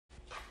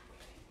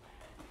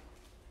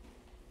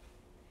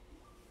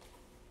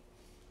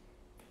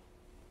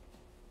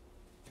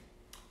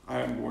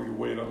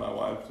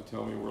have to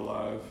tell me we're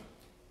live.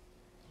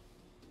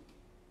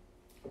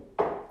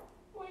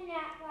 We're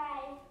not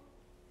live.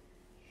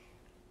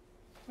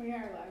 We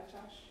are live,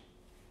 Josh.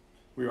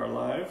 We are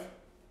live.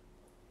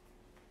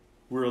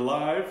 We're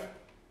alive,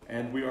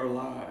 and we are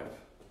live.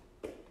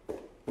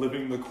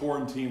 Living the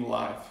quarantine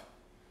life.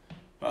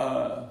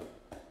 I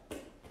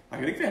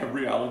think they have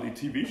reality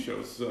TV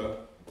shows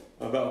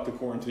about the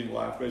quarantine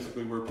life,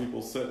 basically where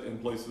people sit in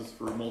places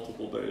for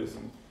multiple days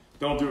and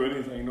don't do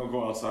anything, don't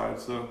go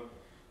outside. So,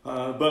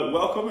 but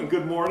welcome and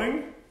good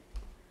morning.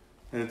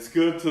 It's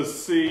good to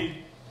see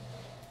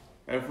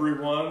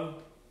everyone,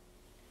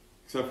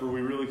 except for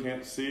we really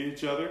can't see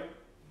each other.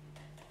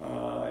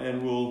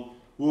 And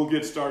we'll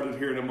get started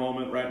here in a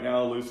moment. Right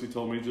now, Lucy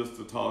told me just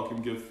to talk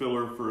and give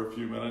filler for a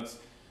few minutes.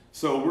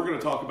 So we're going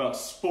to talk about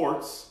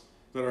sports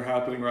that are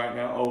happening right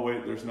now. Oh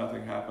wait, there's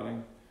nothing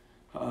happening.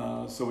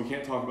 So we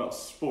can't talk about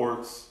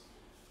sports.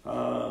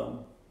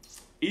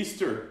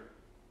 Easter.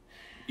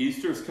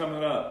 Easter's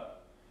coming up.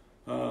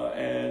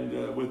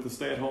 And with the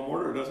stay-at-home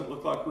order, it doesn't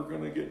look like we're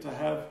going to get to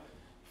have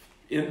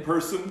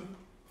in-person,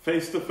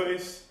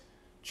 face-to-face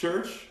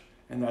church,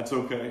 and that's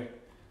okay.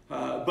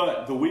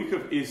 But the week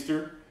of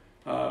Easter,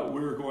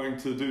 we're going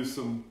to do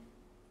something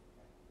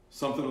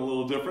a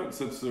little different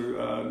since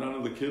none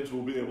of the kids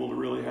will be able to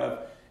really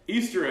have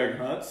Easter egg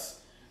hunts.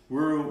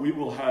 We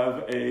will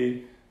have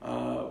a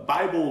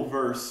Bible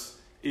verse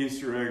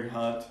Easter egg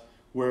hunt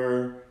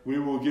where we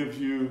will give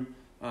you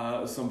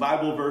some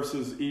Bible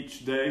verses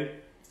each day,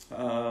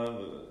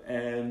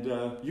 and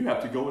you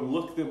have to go and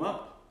look them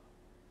up.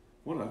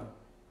 What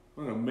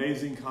an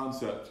amazing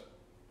concept.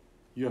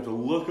 You have to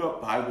look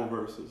up Bible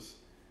verses.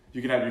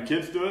 You can have your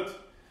kids do it.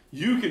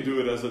 You can do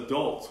it as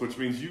adults, which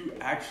means you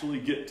actually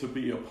get to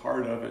be a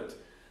part of it.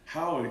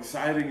 How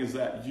exciting is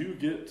that? You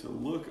get to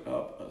look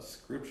up a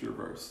scripture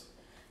verse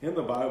in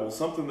the Bible,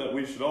 something that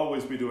we should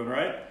always be doing,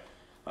 right?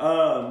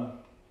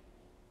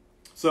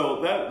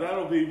 So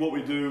that'll be what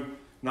we do,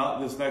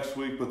 not this next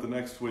week, but the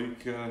next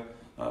week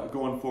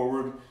going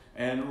forward.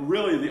 And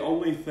really the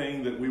only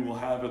thing that we will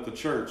have at the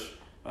church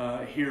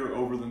here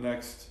over the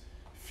next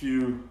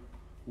few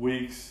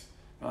weeks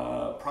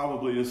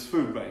probably is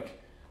food bank.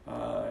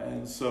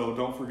 And so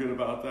don't forget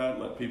about that.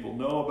 Let people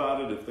know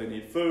about it. If they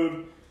need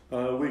food,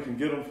 we can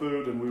get them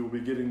food, and we will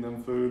be getting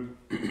them food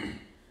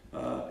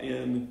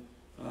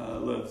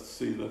let's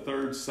see, the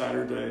third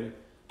Saturday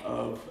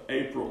of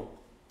April,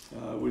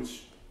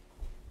 which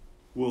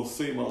will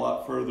seem a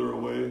lot further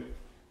away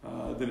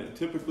than it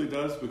typically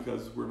does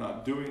because we're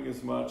not doing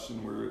as much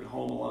and we're at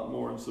home a lot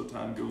more, and so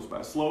time goes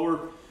by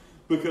slower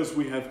because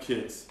we have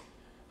kids.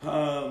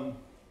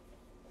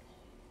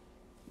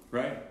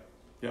 Right?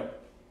 Yep.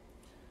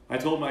 I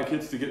told my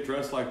kids to get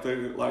dressed like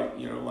we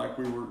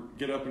were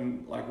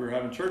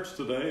having church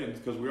today, and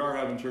because we are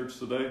having church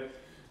today.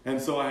 And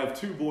so I have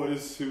two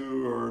boys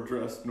who are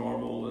dressed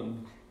normal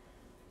and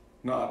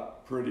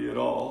not pretty at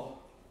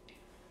all.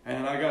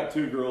 And I got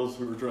two girls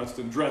who are dressed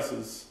in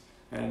dresses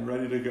and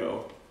ready to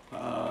go.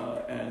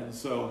 And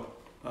so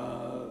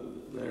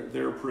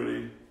they're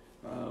pretty,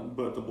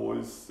 but the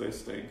boys, they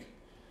stink.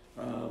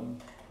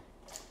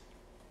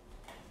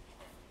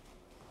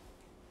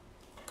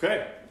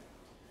 Okay,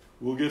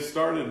 we'll get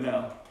started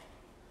now.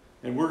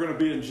 And we're going to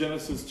be in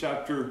Genesis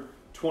chapter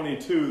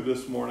 22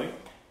 this morning.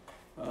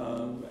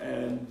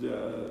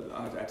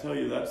 I tell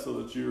you that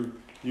so that you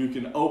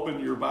can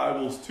open your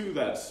Bibles to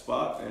that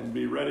spot and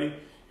be ready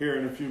here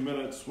in a few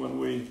minutes when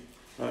we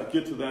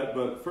get to that.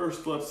 But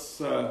first,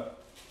 let's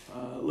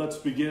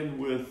begin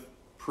with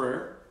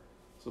prayer.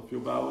 So if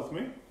you'll bow with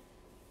me.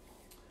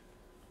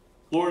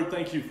 Lord,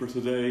 thank you for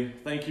today.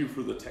 Thank you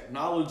for the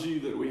technology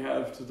that we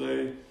have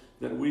today,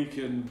 that we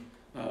can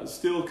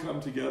still come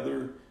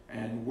together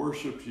and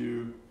worship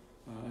you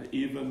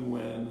even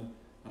when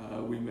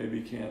we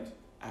maybe can't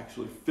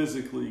actually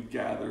physically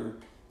gather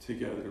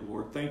together.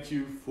 Lord, thank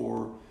you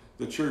for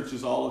the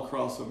churches all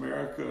across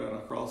America and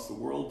across the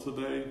world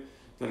today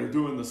that are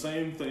doing the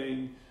same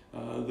thing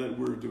that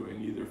we're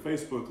doing, either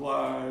Facebook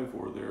Live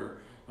or they're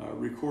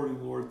recording.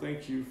 Lord,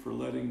 thank you for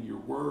letting your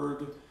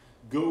word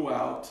go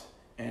out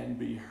and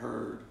be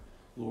heard,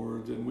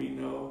 Lord. And we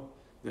know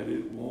that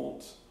it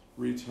won't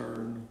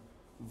return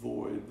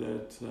void,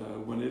 that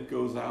when it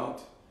goes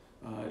out,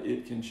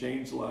 it can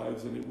change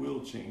lives, and it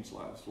will change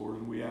lives, Lord.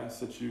 And we ask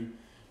that you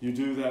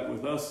do that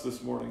with us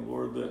this morning,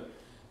 Lord,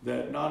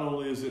 that not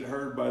only is it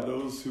heard by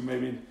those who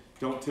maybe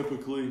don't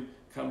typically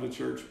come to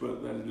church,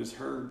 but that it is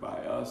heard by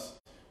us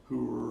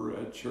who are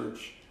at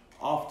church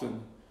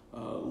often,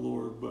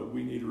 Lord. But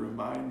we need a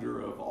reminder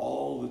of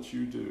all that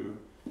you do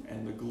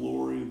and the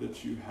glory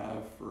that you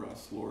have for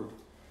us, Lord.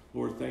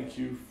 Lord, thank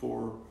you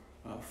for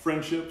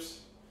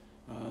friendships.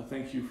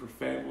 Thank you for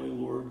family,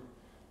 Lord.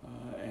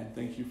 And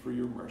thank you for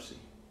your mercy.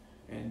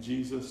 In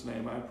Jesus'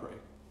 name I pray.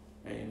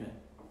 Amen.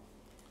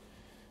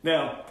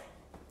 Now,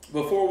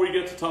 before we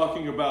get to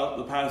talking about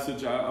the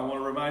passage, I want to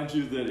remind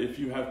you that if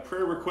you have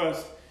prayer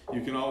requests,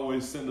 you can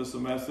always send us a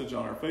message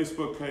on our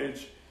Facebook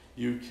page.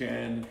 You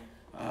can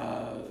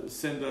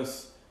send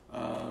us,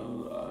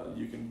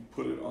 you can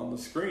put it on the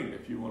screen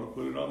if you want to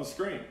put it on the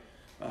screen.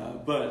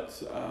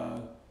 But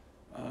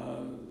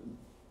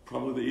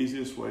probably the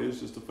easiest way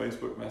is just a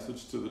Facebook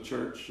message to the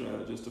church.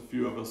 Just a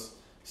few of us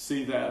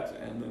see that,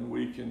 and then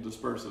we can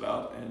disperse it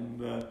out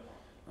and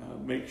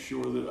make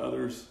sure that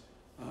others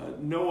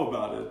know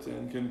about it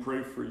and can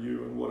pray for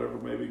you and whatever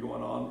may be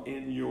going on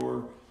in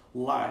your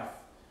life.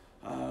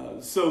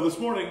 So this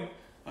morning,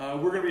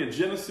 we're going to be in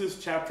Genesis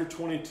chapter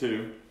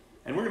 22,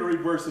 and we're going to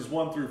read verses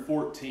 1 through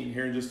 14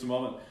 here in just a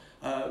moment.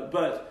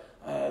 But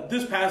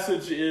this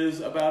passage is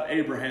about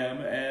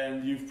Abraham,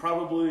 and you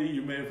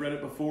may have read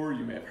it before,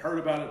 you may have heard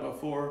about it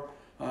before,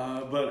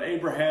 but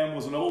Abraham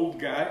was an old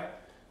guy,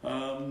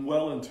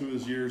 well into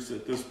his years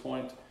at this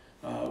point,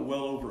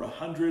 well over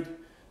 100,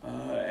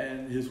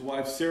 and his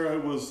wife Sarah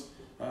was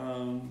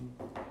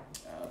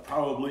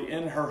probably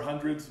in her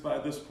hundreds by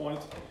this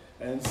point.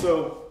 And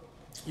so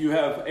you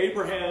have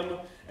Abraham,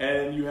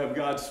 and you have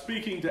God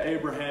speaking to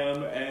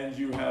Abraham, and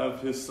you have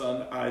his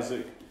son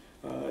Isaac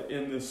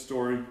in this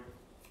story.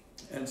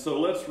 And so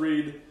let's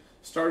read,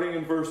 starting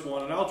in verse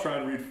 1, and I'll try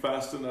and read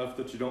fast enough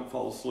that you don't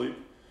fall asleep.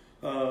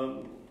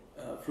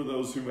 For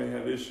those who may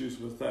have issues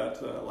with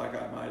that, like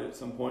I might at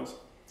some points.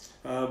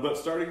 But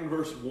starting in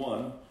verse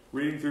 1,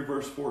 reading through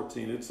verse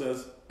 14, it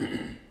says,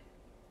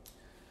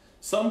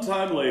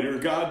 Sometime later,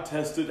 God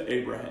tested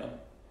Abraham.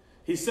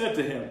 He said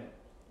to him,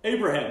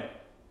 Abraham,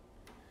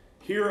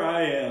 here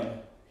I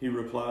am, he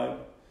replied.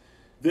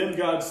 Then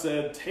God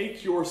said,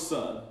 take your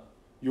son,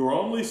 your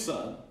only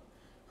son,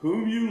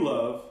 whom you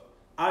love,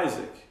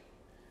 Isaac,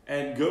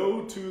 and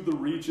go to the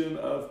region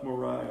of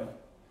Moriah.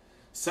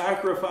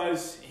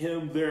 Sacrifice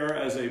him there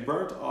as a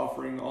burnt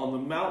offering on the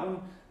mountain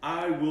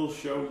I will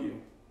show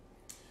you.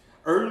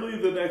 Early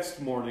the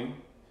next morning,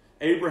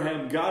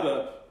 Abraham got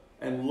up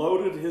and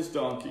loaded his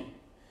donkey.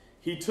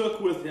 He took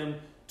with him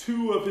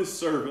 2 of his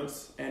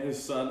servants and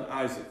his son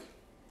Isaac.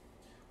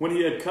 When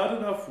he had cut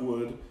enough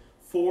wood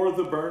for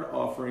the burnt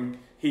offering,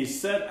 he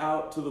set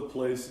out to the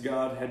place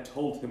God had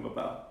told him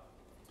about.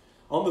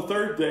 On the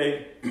 3rd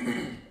day,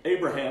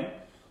 Abraham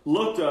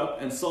looked up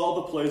and saw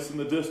the place in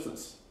the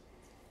distance.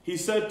 He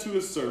said to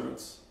his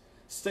servants,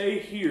 stay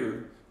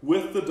here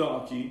with the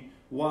donkey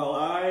while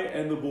I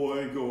and the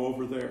boy go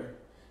over there.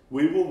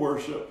 We will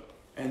worship,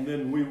 and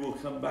then we will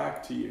come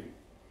back to you.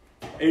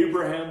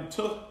 Abraham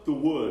took the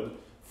wood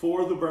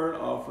for the burnt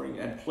offering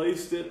and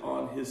placed it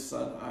on his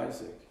son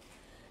Isaac,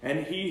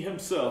 and he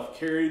himself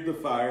carried the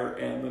fire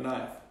and the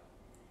knife.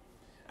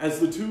 As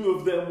the 2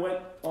 of them went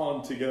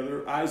on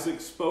together, Isaac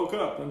spoke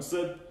up and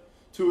said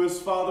to his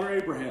father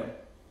Abraham,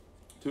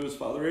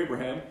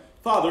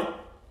 Father.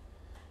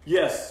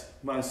 Yes,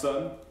 my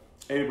son,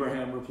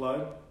 Abraham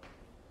replied.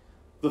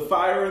 The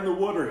fire and the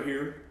wood are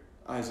here,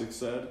 Isaac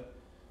said,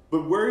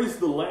 but where is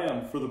the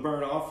lamb for the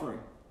burnt offering?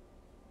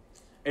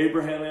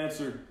 Abraham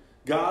answered,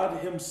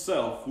 God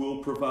himself will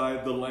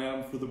provide the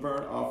lamb for the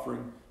burnt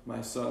offering,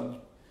 my son.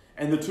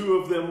 And the 2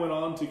 of them went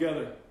on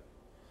together.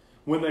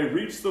 When they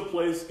reached the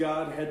place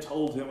God had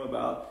told him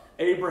about,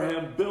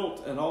 Abraham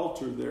built an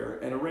altar there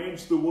and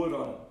arranged the wood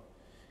on it.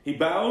 He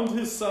bound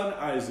his son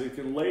Isaac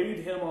and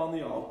laid him on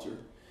the altar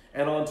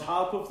and on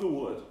top of the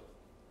wood.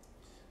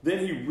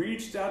 Then he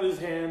reached out his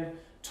hand,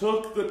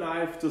 took the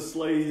knife to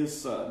slay his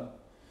son.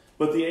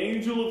 But the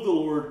angel of the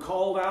Lord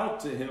called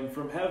out to him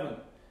from heaven,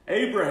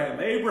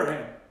 Abraham,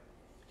 Abraham.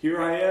 Here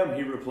I am,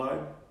 he replied.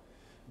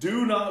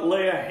 Do not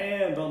lay a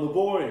hand on the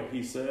boy,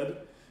 he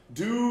said.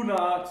 Do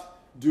not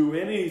do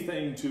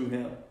anything to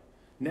him.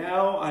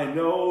 Now I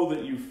know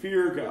that you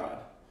fear God,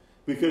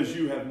 because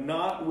you have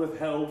not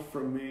withheld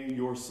from me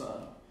your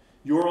son,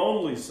 your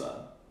only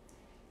son.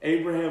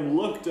 Abraham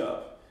looked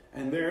up,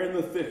 and there in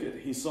the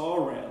thicket he saw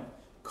a ram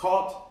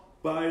caught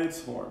by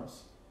its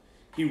horns.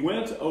 He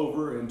went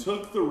over and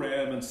took the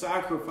ram and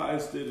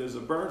sacrificed it as a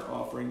burnt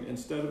offering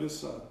instead of his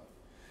son.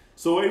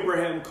 So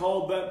Abraham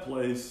called that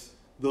place,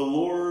 the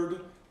Lord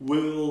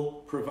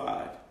will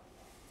provide.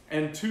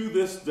 And to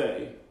this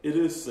day it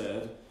is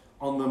said,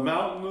 on the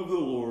mountain of the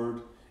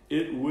Lord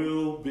it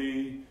will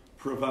be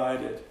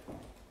provided.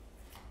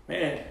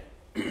 Man,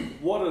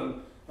 what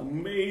an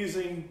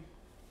amazing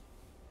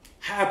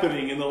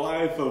happening in the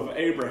life of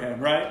Abraham,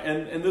 right?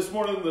 And this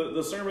morning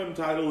the sermon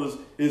title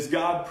is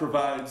God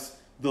Provides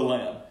the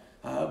Lamb.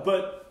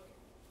 But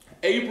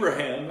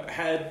Abraham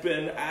had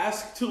been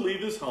asked to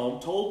leave his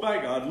home, told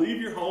by God,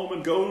 leave your home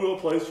and go to a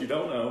place you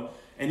don't know,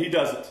 and he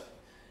doesn't.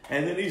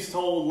 And then he's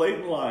told late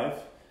in life,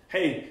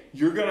 hey,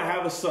 you're going to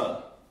have a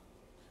son.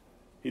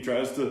 He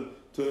tries to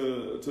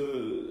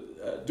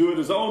do it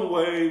his own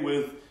way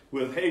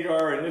with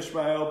Hagar and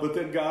Ishmael, but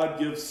then God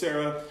gives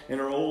Sarah in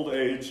her old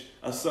age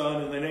a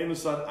son, and they name the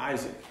son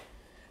Isaac.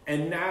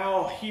 And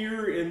now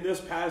here in this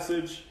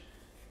passage,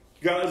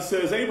 God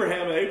says,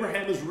 Abraham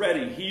is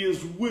ready. He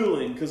is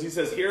willing, because he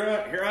says, here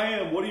I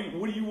am. What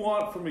do you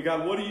want from me,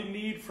 God? What do you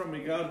need from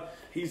me, God?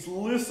 He's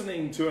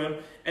listening to him,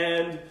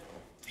 and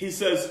he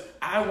says,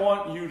 I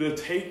want you to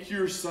take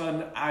your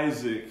son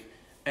Isaac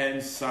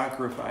and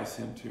sacrifice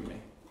him to me.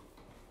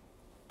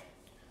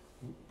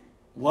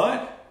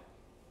 What?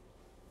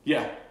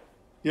 Yeah,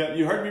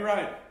 you heard me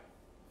right.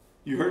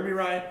 You heard me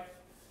right.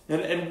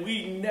 And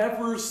we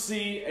never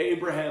see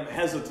Abraham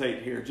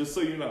hesitate here, just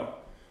so you know.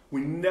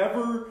 We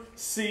never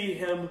see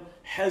him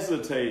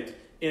hesitate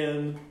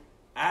in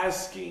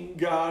asking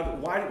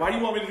God, why do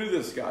you want me to do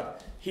this,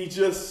 God? He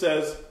just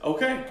says,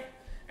 okay.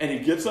 And he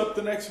gets up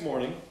the next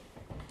morning,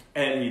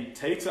 and he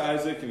takes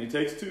Isaac, and he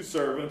takes 2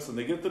 servants, and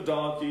they get the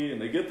donkey,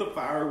 and they get the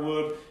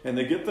firewood, and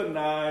they get the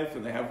knife,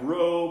 and they have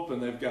rope,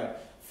 and they've got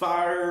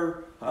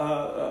fire,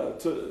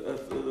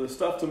 the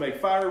stuff to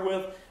make fire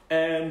with,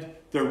 and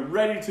they're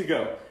ready to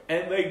go.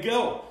 And they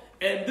go.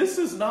 And this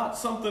is not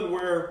something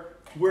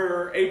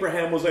where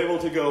Abraham was able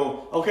to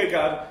go, okay,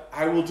 God,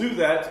 I will do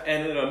that,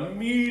 and then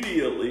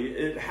immediately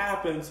it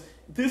happens.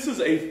 This is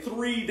a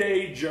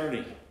 3-day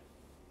journey.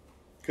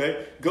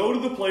 Okay? Go to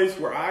the place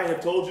where I have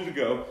told you to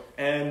go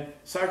and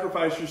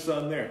sacrifice your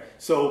son there.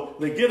 So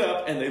they get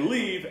up and they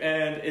leave,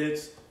 and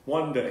it's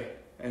 1 day,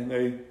 and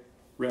they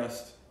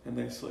rest and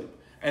they sleep.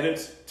 And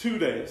it's 2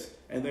 days,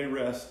 and they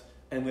rest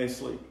and they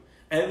sleep.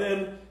 And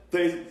then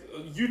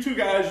you 2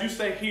 guys, you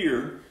stay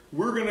here.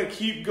 We're going to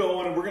keep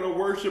going, and we're going to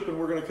worship, and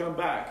we're going to come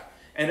back.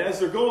 And as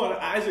they're going,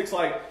 Isaac's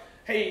like,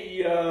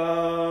 hey,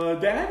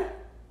 Dad,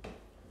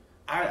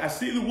 I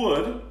see the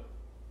wood.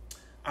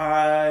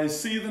 I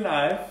see the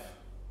knife.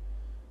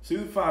 See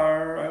the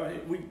fire.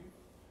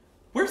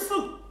 Where's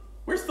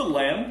the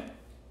lamb?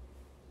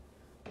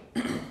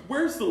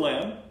 Where's the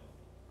lamb?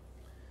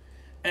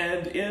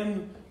 And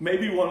in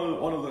maybe one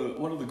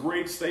of the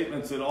great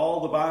statements in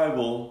all the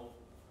Bible,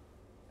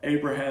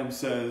 Abraham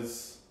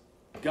says,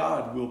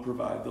 God will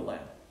provide the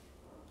lamb.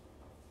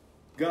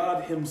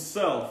 God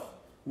himself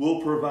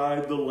will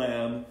provide the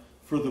lamb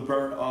for the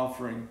burnt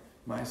offering,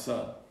 my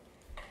son.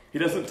 He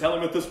doesn't tell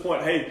him at this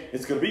point, hey,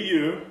 it's going to be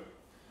you.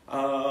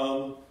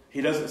 He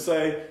doesn't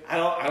say,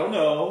 I don't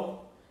know.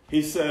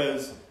 He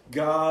says,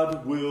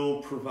 God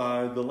will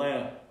provide the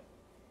lamb.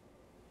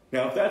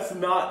 Now, if that's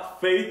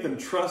not faith and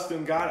trust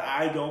in God,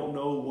 I don't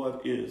know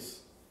what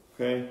is.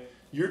 Okay?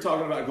 You're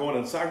talking about going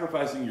and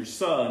sacrificing your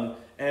son,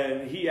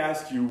 and he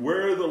asks you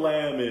where the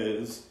lamb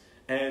is,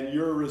 and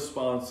your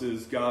response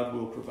is, God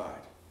will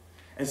provide.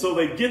 And so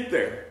they get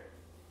there.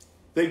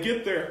 They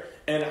get there,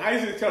 and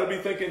Isaac's got to be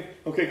thinking,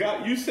 okay,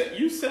 God, you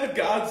said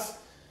God's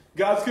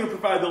going to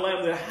provide the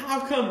lamb. Then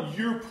how come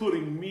you're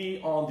putting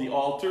me on the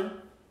altar?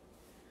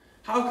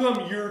 How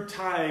come you're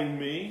tying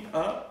me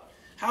up?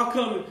 How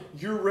come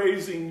you're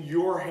raising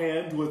your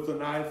hand with the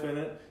knife in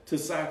it to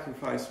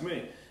sacrifice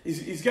me?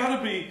 He's got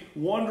to be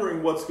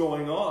wondering what's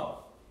going on.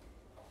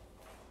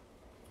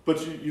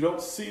 But you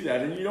don't see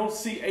that. And you don't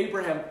see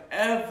Abraham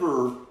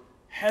ever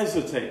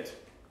hesitate.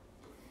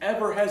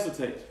 Ever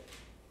hesitate.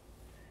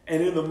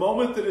 And in the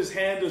moment that his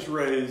hand is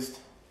raised,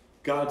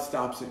 God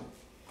stops him.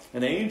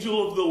 An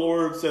angel of the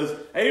Lord says,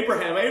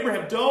 Abraham,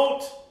 Abraham,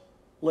 don't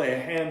lay a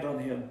hand on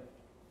him.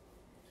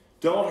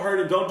 Don't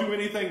hurt him. Don't do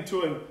anything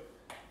to him.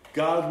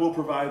 God will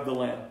provide the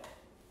lamb.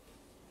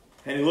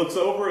 And he looks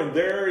over, and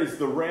there is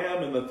the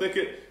ram in the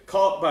thicket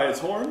caught by its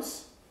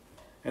horns.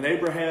 And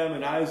Abraham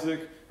and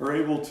Isaac are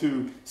able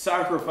to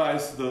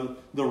sacrifice the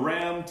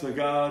ram to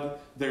God.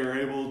 They're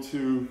able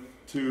to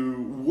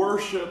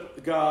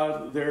worship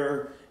God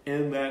there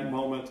in that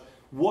moment.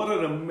 What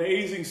an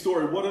amazing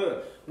story. What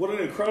an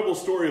incredible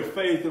story of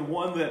faith, and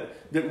one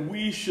that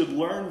we should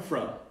learn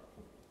from.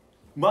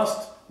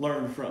 Must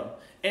learn from.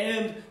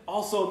 And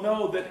also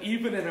know that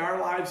even in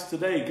our lives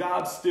today,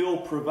 God still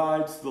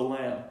provides the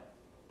lamb.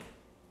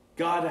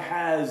 God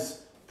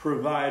has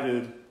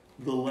provided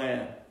the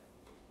lamb.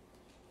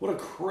 What a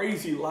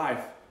crazy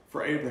life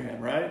for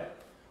Abraham, right?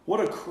 What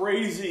a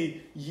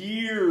crazy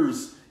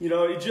years. You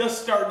know, he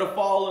just starting to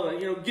fall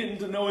and, getting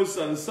to know his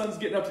son. His son's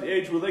getting up to the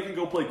age where they can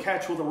go play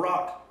catch with a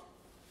rock.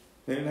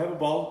 They didn't have a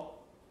ball.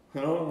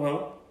 I don't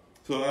know.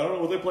 So I don't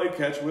know what they played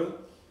catch with.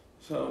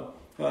 So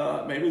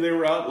maybe they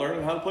were out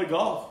learning how to play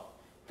golf.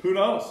 Who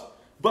knows?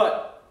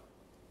 But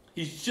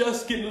he's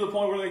just getting to the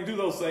point where they can do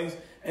those things.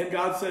 And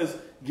God says,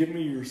 give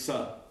me your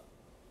son.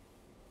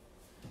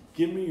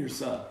 Give me your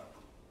son.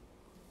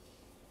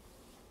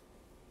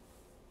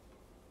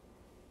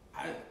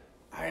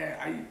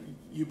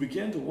 You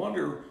begin to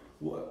wonder,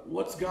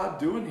 what's God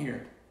doing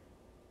here?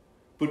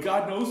 But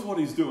God knows what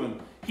he's doing.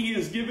 He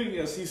is giving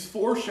us, he's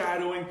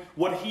foreshadowing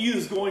what he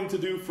is going to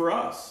do for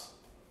us.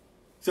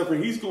 Except for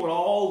he's going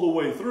all the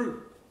way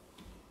through.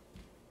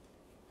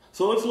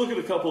 So let's look at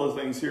a couple of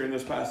things here in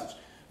this passage.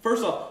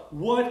 First off,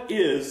 what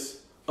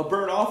is a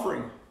burnt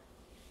offering?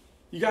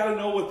 You got to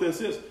know what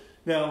this is.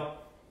 Now,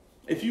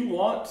 if you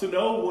want to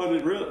know what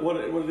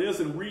it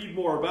is and read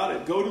more about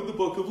it, go to the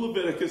book of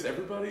Leviticus.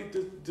 Everybody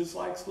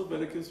dislikes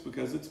Leviticus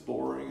because it's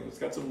boring and it's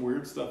got some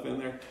weird stuff in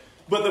there.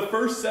 But the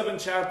first 7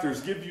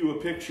 chapters give you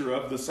a picture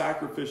of the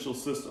sacrificial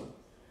system.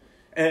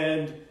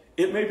 And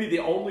it may be the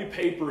only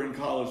paper in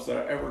college that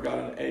I ever got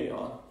an A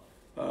on.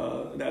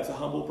 That's a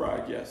humble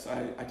brag, yes.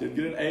 I did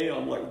get an A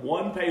on like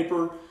one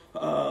paper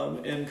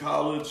in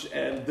college,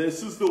 and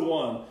this is the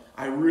one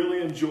I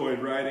really enjoyed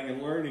writing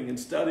and learning and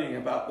studying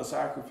about the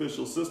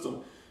sacrificial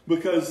system,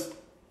 because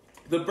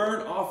The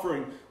burnt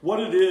offering, what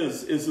it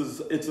is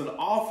it's an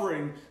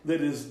offering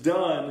that is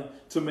done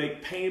to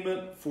make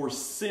payment for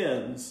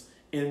sins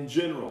in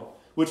general,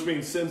 which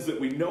means sins that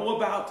we know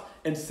about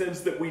and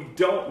sins that we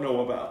don't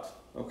know about.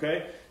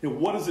 Okay? Now,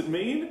 what does it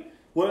mean?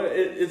 Well,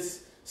 it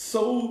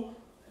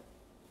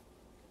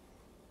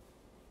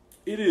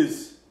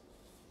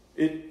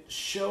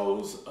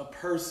shows a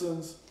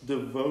person's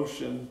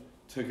devotion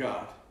to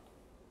God.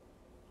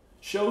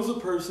 Shows a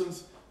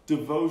person's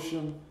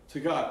devotion to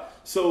God.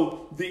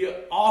 So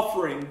the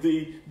offering,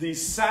 the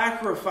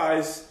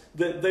sacrifice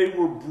that they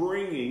were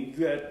bringing,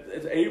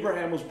 that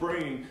Abraham was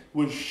bringing,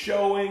 was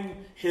showing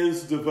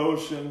his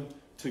devotion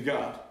to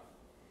God.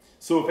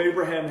 So if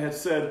Abraham had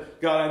said,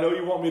 God, I know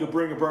you want me to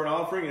bring a burnt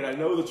offering, and I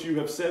know that you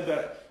have said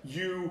that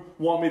you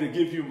want me to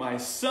give you my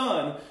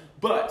son,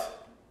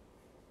 but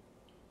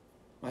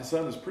my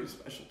son is pretty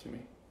special to me.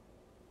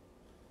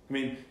 I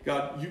mean,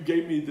 God, you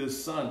gave me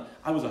this son.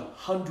 I was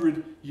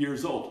 100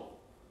 years old.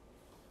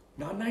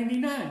 Not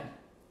 99.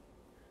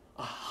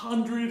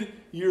 100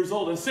 years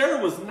old. And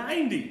Sarah was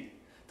 90.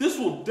 This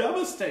will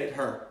devastate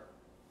her.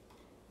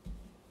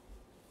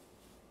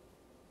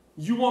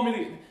 You want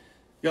me to...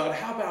 God,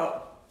 how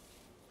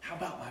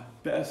about my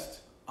best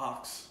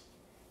ox?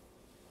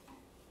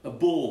 A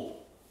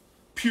bull.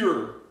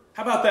 Pure.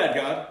 How about that,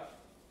 God?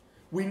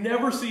 We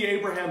never see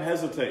Abraham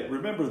hesitate.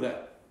 Remember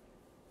that.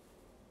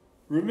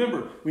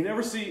 Remember, we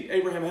never see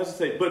Abraham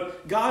hesitate,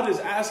 but God is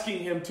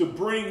asking him to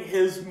bring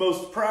his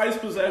most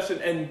prized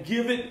possession and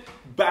give it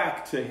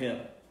back to him.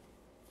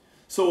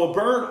 So a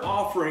burnt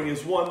offering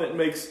is one that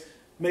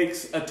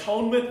makes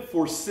atonement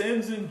for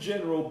sins in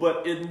general,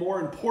 but it more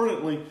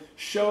importantly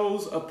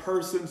shows a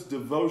person's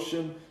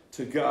devotion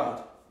to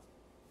God.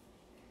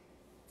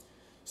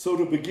 So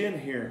to begin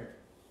here,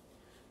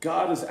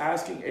 God is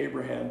asking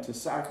Abraham to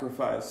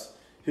sacrifice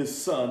his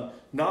son,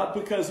 not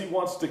because he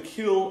wants to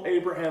kill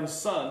Abraham's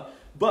son,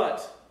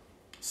 but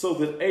so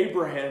that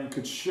Abraham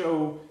could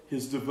show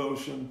his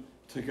devotion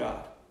to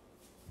God.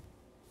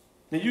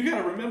 Now you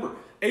got to remember,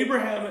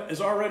 Abraham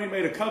has already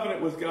made a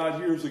covenant with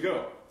God years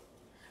ago.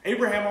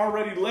 Abraham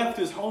already left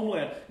his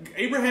homeland.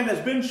 Abraham has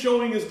been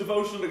showing his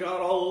devotion to God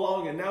all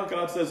along, and now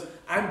God says,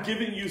 I'm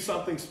giving you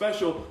something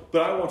special,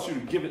 but I want you to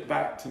give it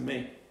back to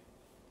me.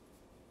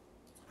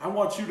 I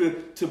want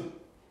you to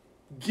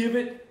give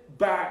it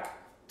back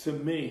to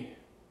me.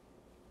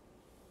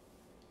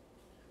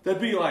 That'd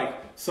be like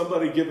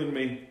somebody giving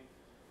me,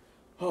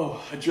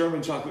 a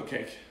German chocolate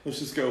cake.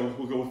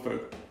 We'll go with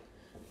food.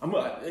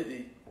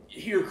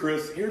 Here,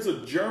 Chris, here's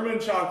a German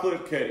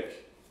chocolate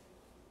cake.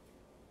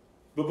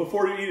 But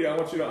before you eat it, I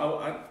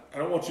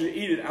don't want you to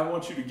eat it. I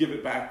want you to give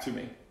it back to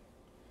me.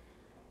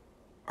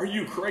 Are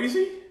you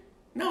crazy?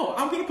 No,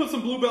 I'm going to put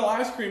some Bluebell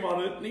ice cream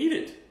on it and eat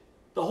it.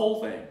 The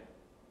whole thing.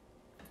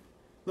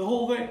 The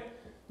whole thing.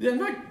 I'm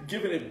not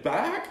giving it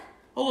back.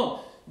 Hold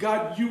on.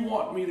 God, you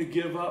want me to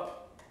give up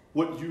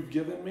what you've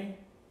given me?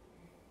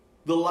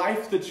 The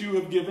life that you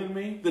have given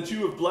me, that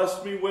you have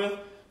blessed me with,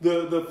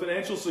 the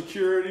financial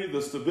security,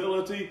 the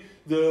stability,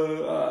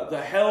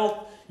 the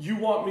health. You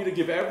want me to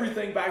give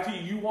everything back to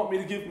you? You want me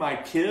to give my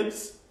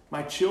kids,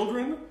 my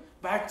children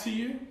back to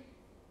you?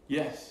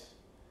 Yes.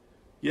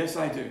 Yes,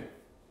 I do.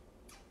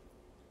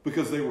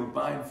 Because they were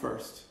mine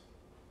first.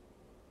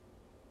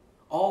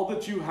 All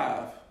that you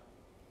have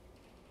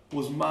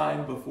was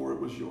mine before it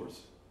was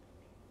yours.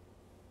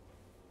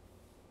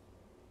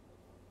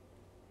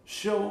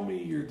 Show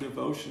me your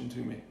devotion to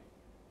me.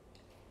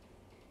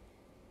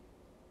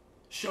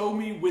 Show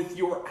me with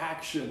your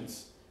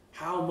actions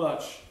how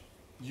much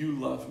you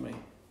love me.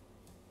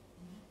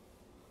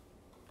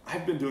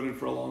 I've been doing it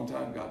for a long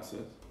time, God says.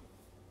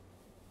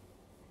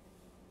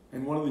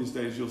 And one of these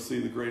days you'll see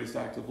the greatest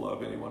act of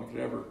love anyone could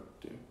ever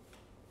do.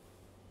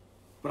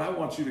 But I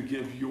want you to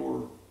give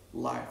your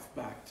life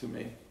back to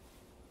me.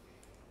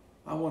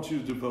 I want you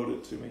to devote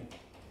it to me.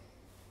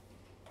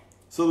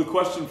 So the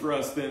question for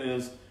us then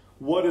is,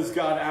 what is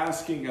God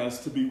asking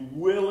us to be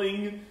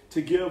willing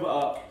to give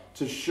up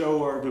to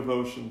show our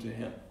devotion to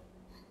Him?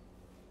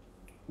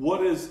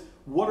 What is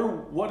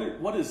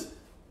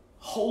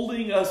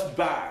holding us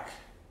back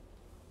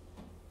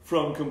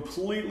from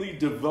completely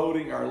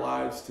devoting our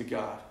lives to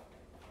God?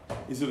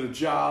 Is it a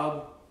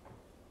job?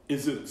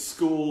 Is it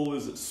school?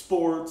 Is it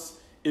sports?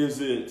 Is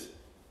it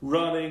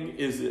running?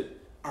 Is it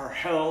our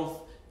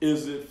health?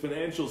 Is it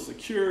financial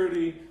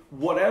security?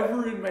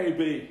 Whatever it may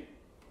be.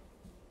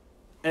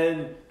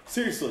 And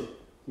seriously,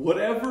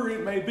 whatever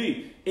it may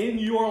be, in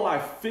your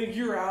life,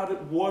 figure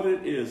out what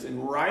it is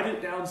and write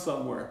it down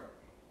somewhere.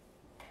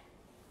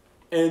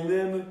 And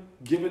then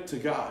give it to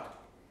God.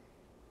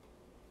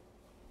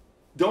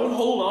 Don't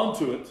hold on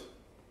to it.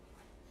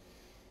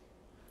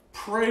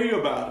 Pray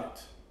about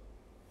it.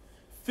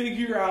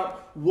 Figure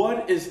out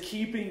what is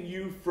keeping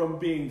you from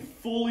being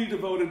fully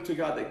devoted to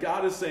God. That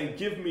God is saying,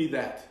 give me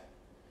that.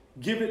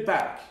 Give it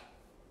back.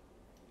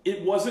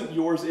 It wasn't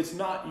yours. It's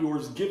not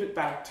yours. Give it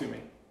back to me.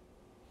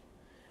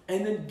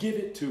 And then give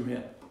it to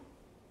Him.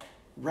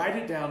 Write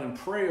it down and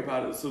pray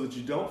about it so that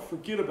you don't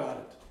forget about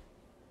it.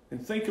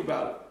 And think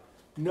about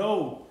it.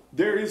 Know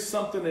there is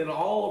something in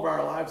all of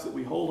our lives that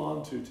we hold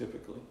on to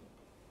typically.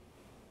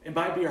 It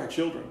might be our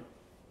children.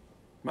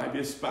 It might be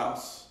a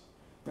spouse.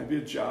 It might be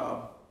a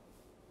job.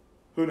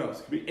 Who knows?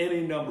 It could be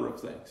any number of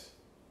things.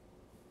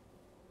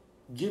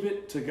 Give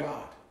it to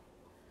God.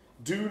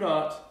 Do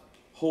not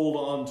hold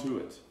on to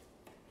it.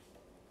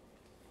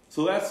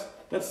 So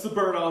that's the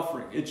burnt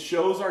offering. It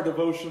shows our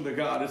devotion to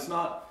God. It's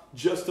not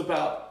just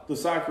about the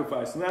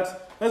sacrifice. And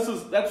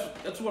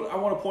that's what I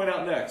want to point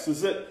out next,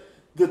 is that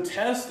the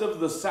test of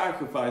the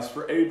sacrifice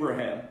for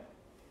Abraham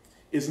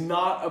is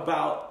not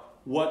about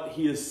what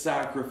he is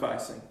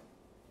sacrificing.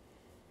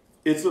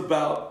 It's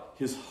about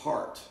his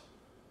heart.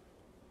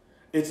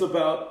 It's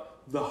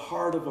about the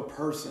heart of a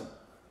person.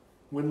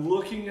 When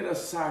looking at a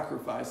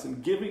sacrifice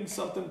and giving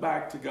something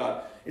back to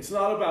God, it's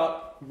not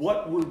about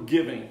what we're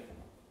giving.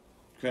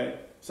 Okay?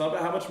 It's not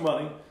about how much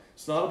money.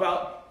 It's not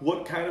about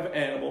what kind of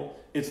animal.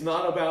 It's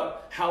not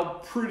about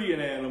how pretty an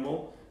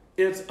animal.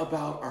 It's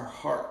about our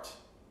heart.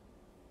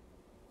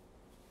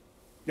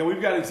 Now,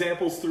 we've got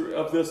examples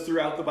of this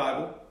throughout the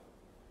Bible.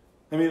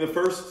 I mean, the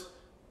first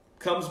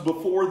comes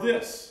before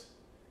this.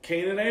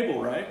 Cain and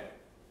Abel, right?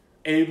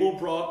 Abel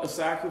brought a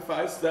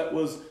sacrifice that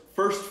was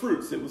first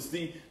fruits. It was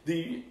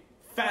the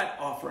fat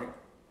offering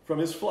from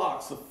his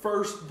flocks, the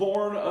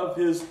firstborn of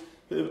his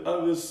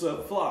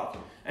flock.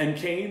 And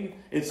Cain,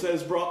 it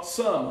says, brought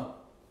some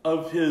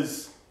of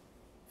his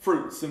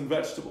fruits and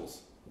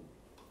vegetables.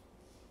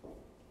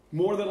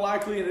 More than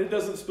likely, and it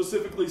doesn't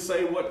specifically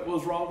say what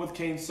was wrong with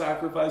Cain's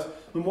sacrifice,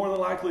 but more than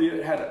likely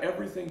it had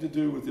everything to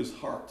do with his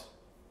heart.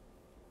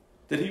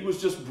 That he was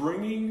just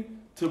bringing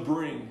to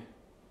bring.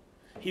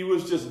 He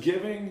was just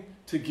giving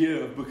to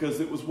give because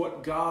it was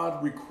what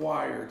God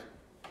required.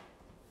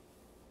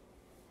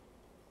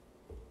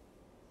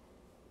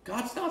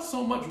 God's not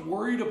so much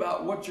worried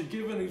about what you're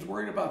giving, he's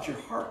worried about your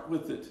heart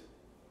with it.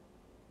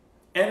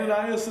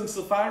 Ananias and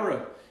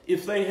Sapphira,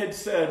 if they had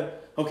said,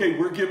 okay,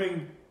 we're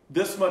giving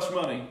this much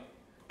money,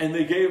 and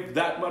they gave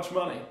that much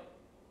money,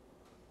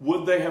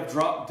 would they have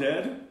dropped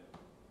dead?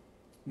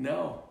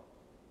 No.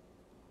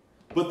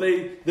 But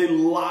they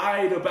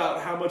lied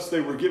about how much they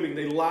were giving.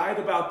 They lied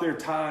about their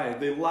tithe.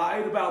 They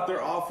lied about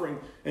their offering.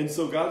 And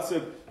so God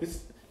said,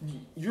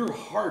 your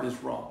heart is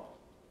wrong.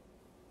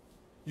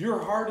 Your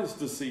heart is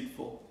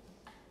deceitful.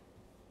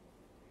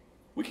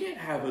 We can't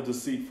have a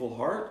deceitful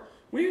heart.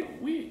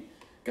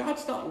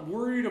 God's not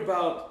worried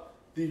about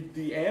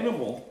the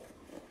animal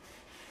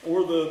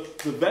or the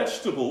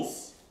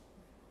vegetables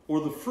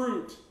or the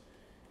fruit.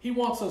 He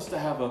wants us to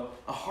have a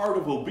heart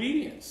of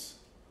obedience.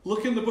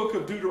 Look in the book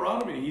of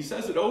Deuteronomy. He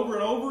says it over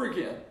and over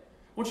again.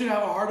 I want you to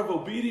have a heart of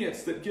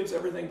obedience that gives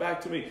everything back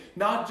to me.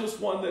 Not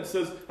just one that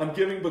says, I'm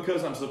giving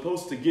because I'm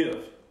supposed to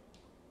give.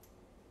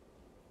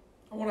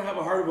 I want to have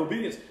a heart of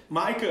obedience.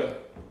 Micah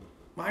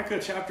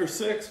chapter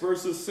 6,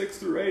 verses 6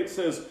 through 8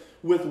 says,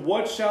 with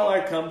what shall I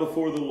come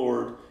before the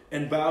Lord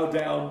and bow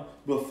down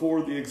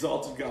before the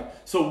exalted God?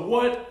 So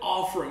what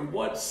offering,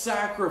 what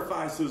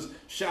sacrifices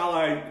shall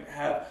I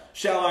have?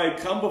 Shall I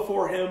come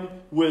before him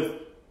with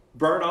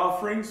burnt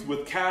offerings,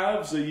 with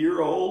calves a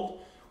year old?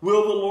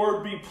 Will the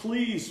Lord be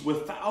pleased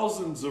with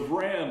thousands of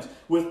rams,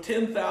 with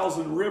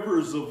 10,000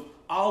 rivers of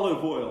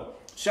olive oil?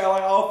 Shall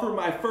I offer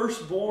my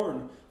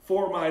firstborn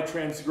for my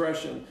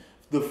transgression,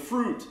 the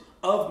fruit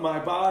of my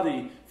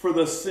body for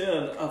the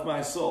sin of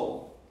my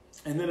soul?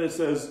 And then it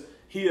says,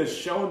 he has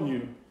shown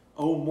you,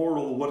 O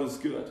mortal, what is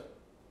good.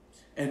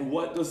 And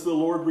what does the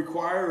Lord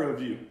require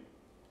of you?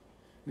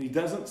 And he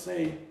doesn't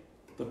say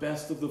the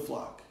best of the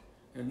flock.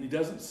 And he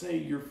doesn't say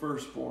your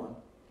firstborn.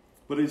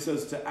 But he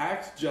says to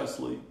act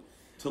justly,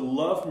 to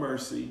love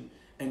mercy,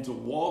 and to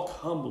walk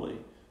humbly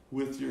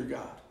with your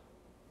God.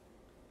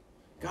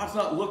 God's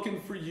not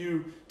looking for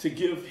you to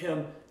give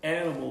him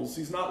animals.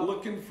 He's not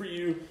looking for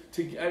you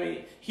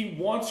to, he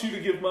wants you to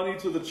give money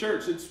to the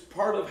church. It's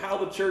part of how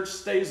the church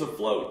stays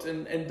afloat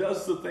and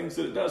does the things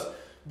that it does.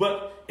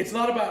 But it's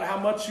not about how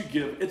much you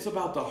give. It's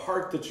about the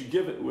heart that you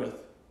give it with.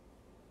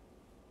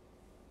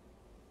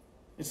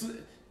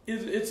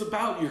 It's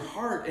about your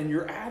heart and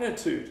your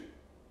attitude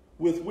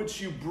with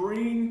which you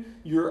bring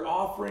your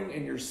offering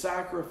and your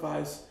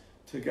sacrifice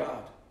to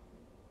God.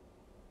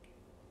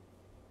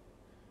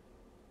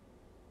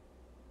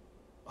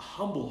 A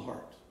humble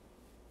heart.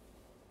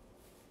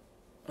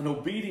 An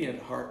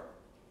obedient heart.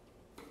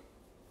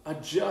 A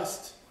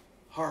just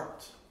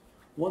heart.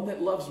 One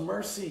that loves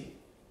mercy.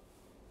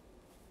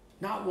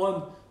 Not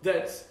one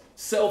that's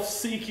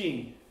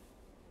self-seeking.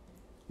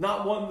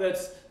 Not one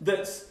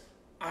that's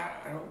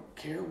I don't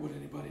care what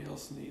anybody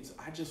else needs.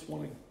 I just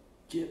want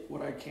to get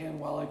what I can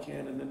while I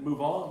can and then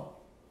move on.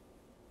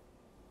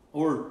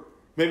 Or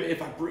maybe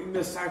if I bring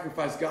this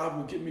sacrifice, God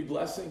will give me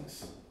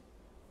blessings.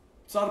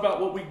 It's not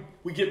about what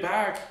we get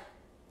back.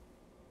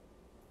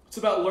 It's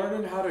about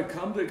learning how to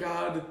come to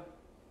God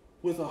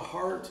with a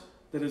heart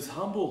that is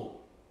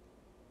humble.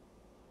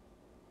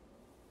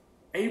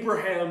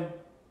 Abraham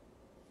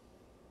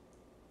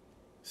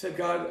said,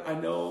 God, I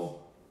know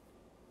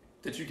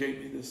that you gave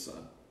me this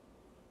son.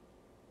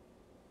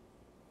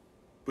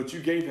 But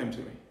you gave him to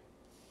me.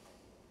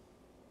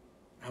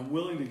 I'm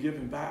willing to give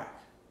him back.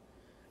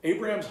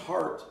 Abraham's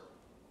heart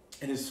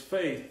and his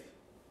faith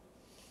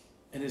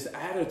and his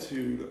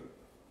attitude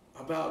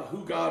about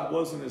who God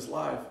was in his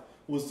life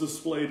was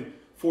displayed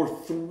for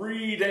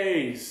 3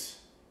 days,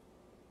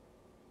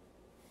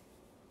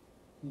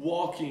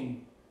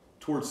 walking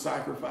towards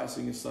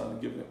sacrificing his son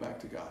and giving it back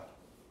to God.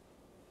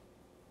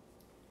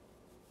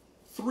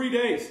 3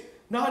 days.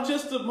 Not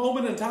just a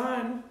moment in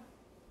time.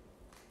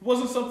 It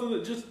wasn't something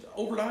that just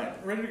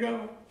overnight, ready to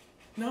go.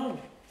 No,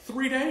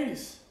 3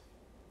 days.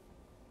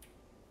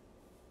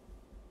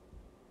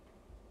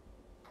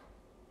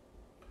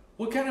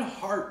 What kind of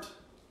heart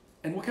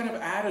and what kind of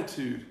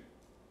attitude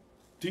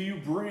do you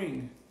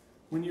bring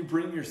when you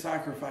bring your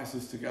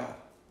sacrifices to God?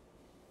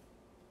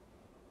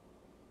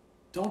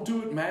 Don't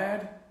do it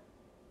mad.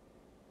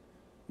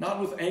 Not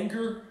with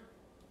anger.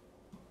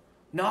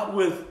 Not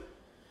with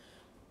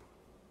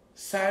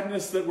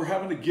sadness that we're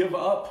having to give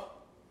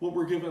up what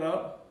we're giving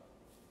up.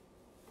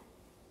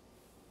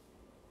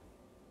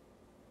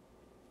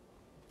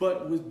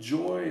 But with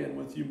joy and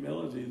with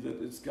humility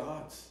that it's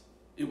God's.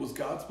 It was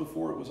God's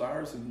before it was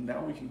ours, and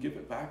now we can give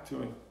it back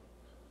to him.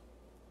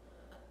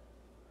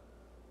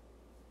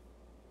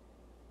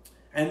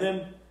 And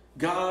then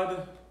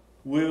God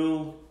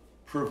will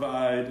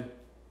provide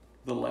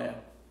the lamb.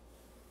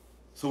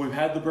 So we've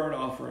had the burnt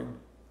offering.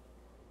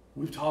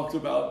 We've talked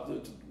about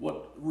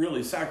what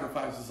really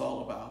sacrifice is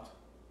all about.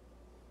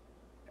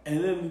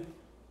 And then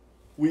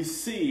we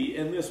see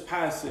in this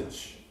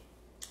passage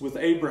with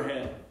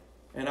Abraham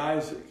and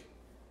Isaac,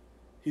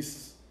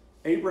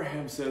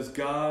 Abraham says,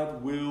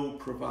 God will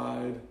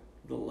provide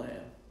the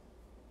lamb.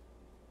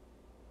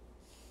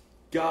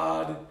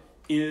 God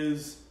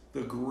is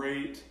the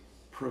great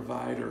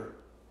provider.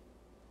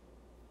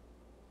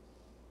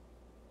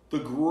 The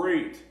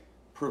great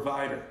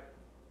provider.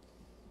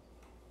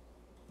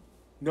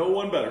 No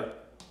one better.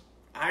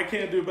 I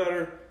can't do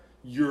better.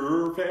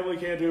 Your family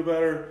can't do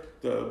better.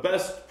 The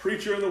best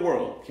preacher in the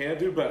world can't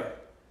do better.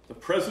 The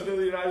President of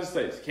the United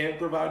States can't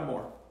provide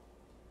more.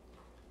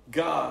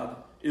 God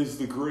is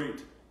the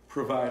great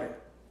provider.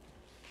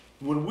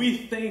 When we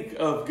think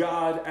of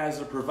God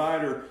as a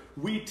provider,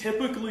 we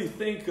typically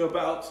think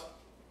about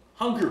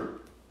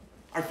hunger,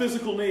 our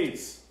physical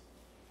needs,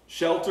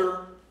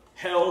 shelter,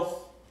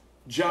 health,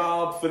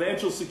 job,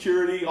 financial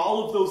security,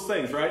 all of those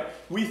things, right?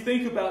 We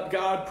think about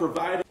God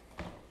providing.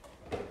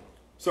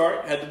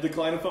 Sorry, had to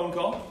decline a phone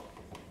call.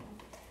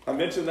 I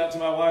mentioned that to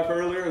my wife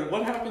earlier.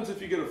 What happens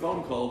if you get a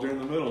phone call during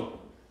the middle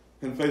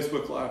in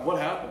Facebook Live?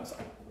 What happens?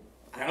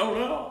 I don't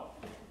know.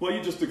 Well,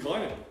 you just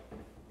decline it.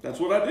 That's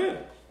what I did.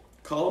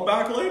 Call them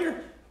back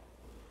later.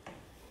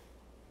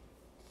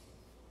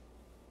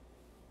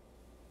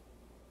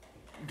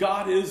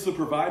 God is the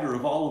provider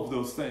of all of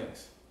those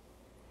things.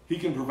 He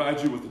can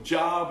provide you with a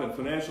job and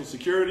financial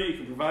security. He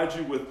can provide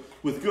you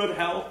with good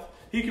health.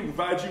 He can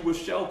provide you with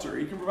shelter.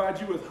 He can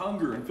provide you with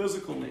hunger and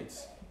physical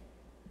needs.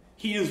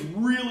 He is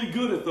really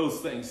good at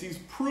those things. He's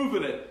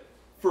proven it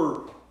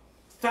for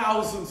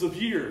thousands of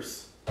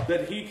years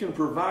that he can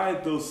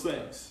provide those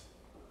things.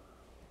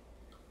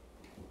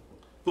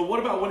 But what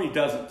about when he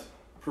doesn't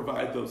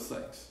provide those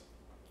things?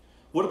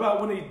 What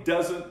about when he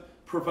doesn't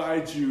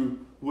provide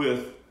you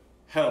with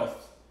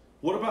health?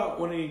 What about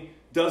when he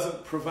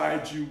doesn't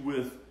provide you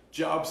with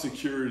job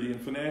security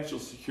and financial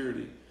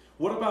security?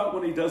 What about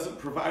when he doesn't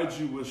provide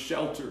you with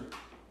shelter?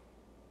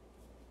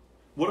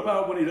 What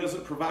about when he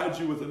doesn't provide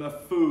you with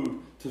enough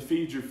food to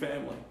feed your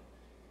family?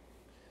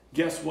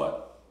 Guess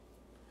what?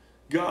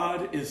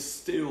 God is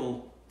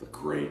still the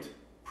great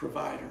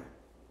provider.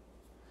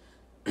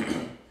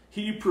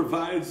 He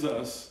provides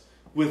us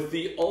with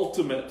the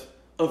ultimate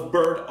of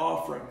burnt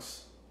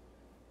offerings,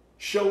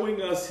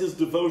 showing us his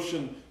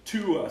devotion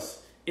to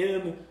us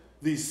in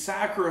the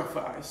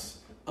sacrifice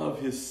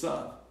of his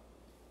son.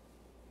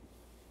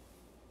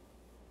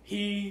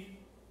 He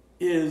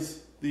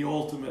is the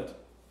ultimate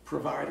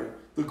provider,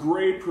 the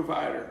great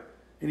provider.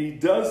 And he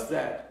does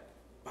that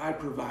by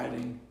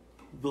providing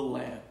the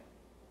lamb.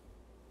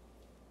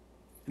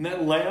 And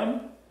that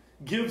lamb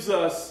gives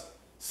us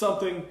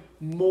something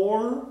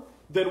more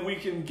than we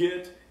can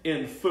get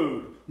in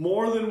food,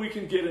 more than we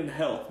can get in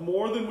health,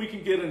 more than we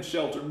can get in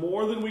shelter,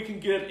 more than we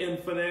can get in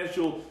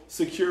financial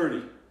security.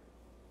 It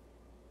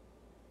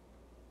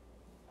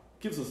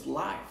gives us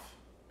life.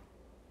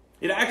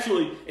 It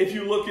actually, if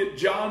you look at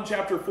John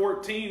chapter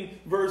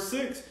 14, verse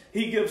 6,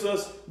 he gives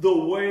us the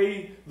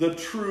way, the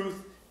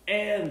truth,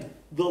 and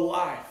the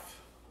life.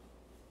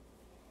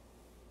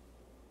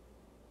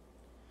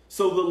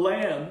 So the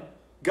lamb,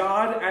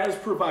 God as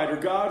provider,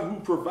 God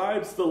who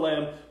provides the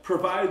lamb,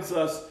 provides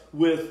us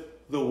with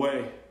the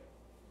way.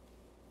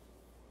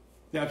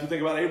 Now, if you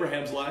think about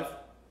Abraham's life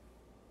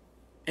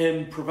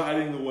and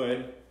providing the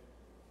way,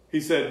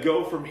 he said,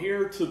 go from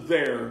here to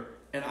there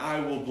and I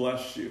will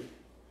bless you.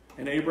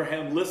 And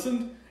Abraham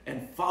listened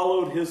and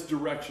followed his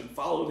direction,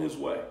 followed his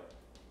way.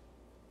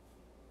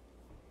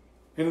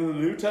 And in the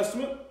New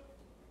Testament,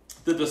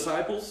 the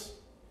disciples,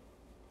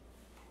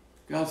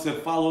 God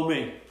said, follow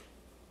me.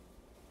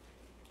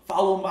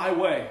 Follow my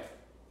way.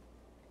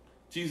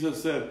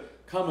 Jesus said,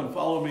 Come and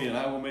follow me, and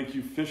I will make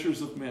you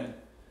fishers of men.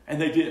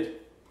 And they did.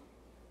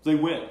 They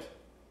went.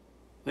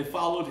 They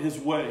followed his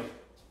way.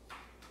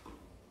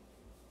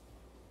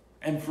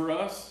 And for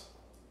us,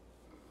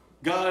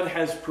 God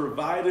has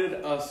provided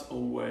us a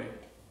way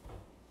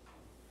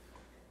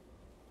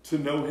to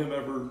know him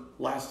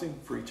everlasting,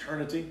 for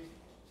eternity,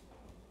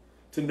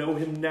 to know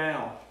him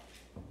now,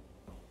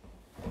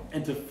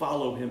 and to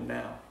follow him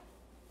now.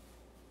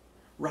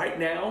 Right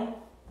now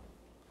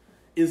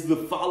is the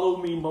follow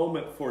me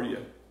moment for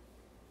you.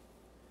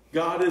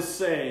 God is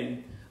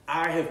saying,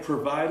 I have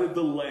provided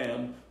the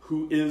Lamb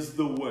who is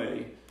the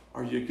way.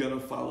 Are you going to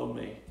follow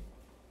me?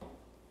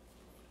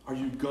 Are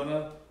you going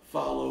to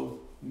follow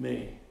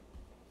me?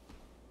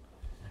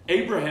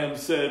 Abraham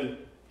said,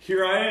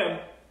 here I am.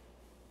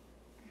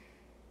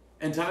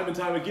 And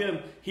time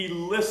again, he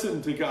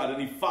listened to God and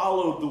he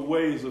followed the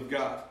ways of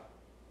God.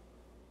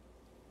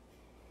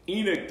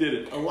 Enoch did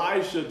it.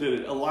 Elisha did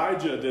it.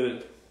 Elijah did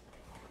it.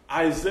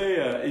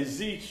 Isaiah,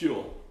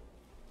 Ezekiel,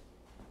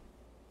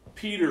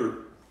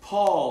 Peter,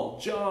 Paul,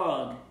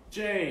 John,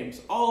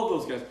 James, all of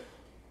those guys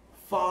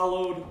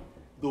followed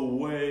the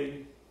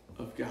way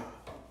of God.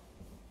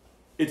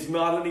 It's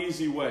not an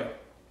easy way.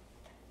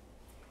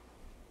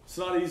 It's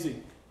not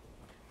easy.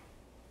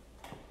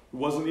 It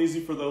wasn't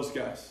easy for those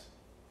guys.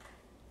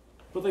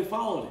 But they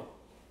followed it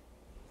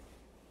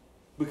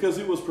because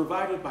it was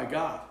provided by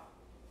God.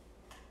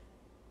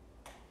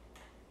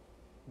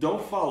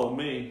 Don't follow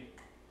me.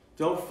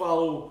 Don't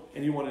follow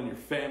anyone in your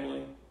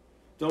family.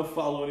 Don't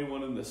follow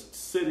anyone in this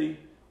city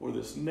or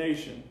this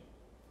nation.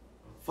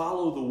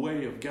 Follow the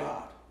way of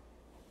God.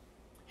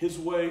 His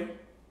way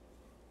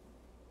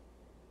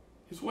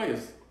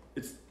is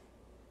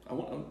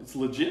it's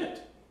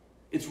legit.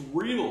 It's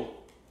real.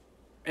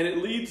 And it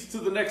leads to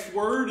the next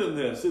word in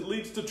this. It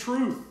leads to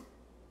truth.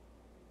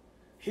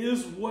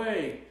 His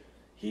way.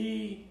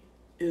 He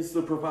is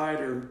the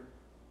provider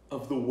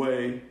of the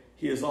way.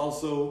 He is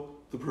also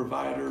the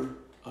provider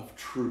of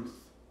truth.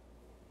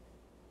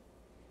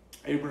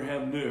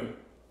 Abraham knew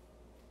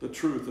the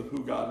truth of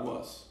who God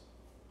was.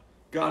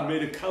 God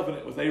made a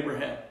covenant with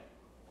Abraham.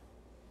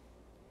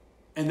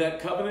 And that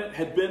covenant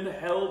had been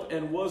held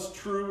and was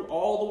true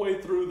all the way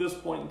through this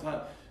point in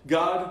time.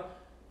 God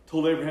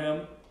told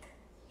Abraham,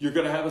 you're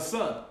going to have a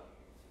son.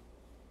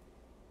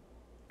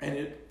 And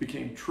it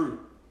became true.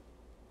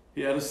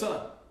 He had a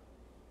son.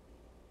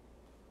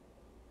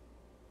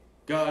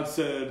 God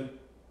said,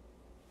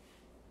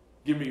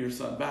 give me your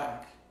son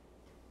back.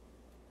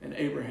 And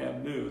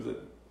Abraham knew that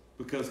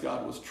because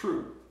God was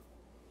true,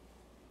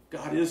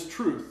 God is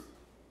truth,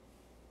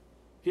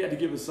 he had to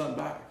give his son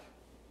back.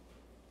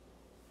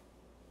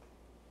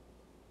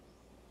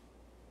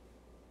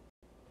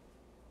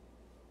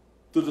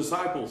 The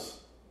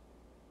disciples,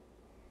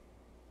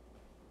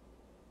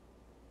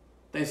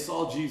 they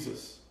saw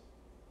Jesus.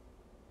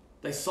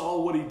 They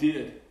saw what he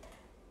did.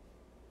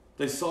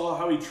 They saw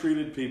how he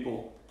treated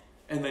people.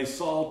 And they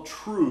saw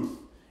truth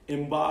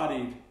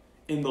embodied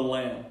in the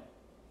Lamb.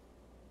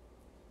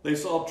 They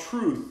saw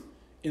truth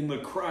in the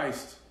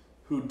Christ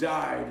who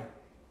died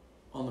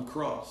on the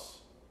cross.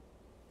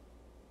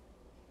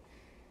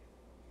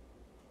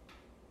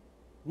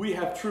 We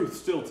have truth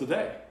still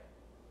today.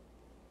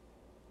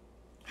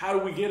 How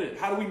do we get it?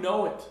 How do we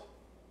know it?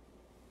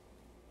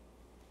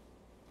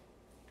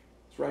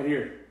 It's right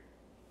here.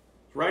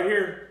 It's right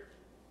here.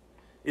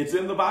 It's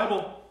in the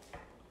Bible.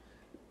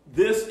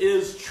 This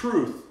is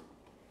truth.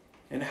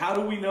 And how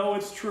do we know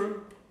it's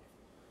true?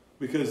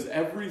 Because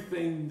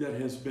everything that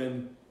has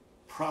been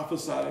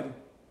prophesied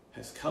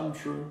has come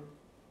true.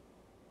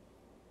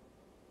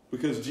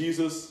 Because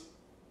Jesus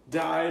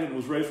died and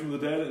was raised from the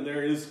dead, and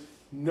there is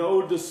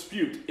no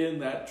dispute in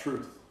that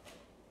truth.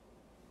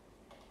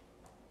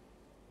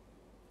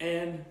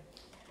 And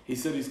he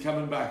said he's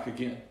coming back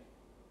again.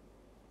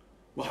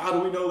 Well, how do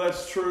we know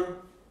that's true?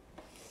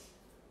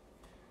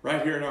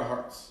 Right here in our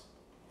hearts.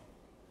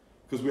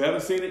 Because we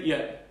haven't seen it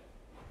yet,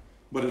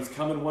 but it's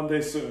coming one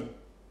day soon.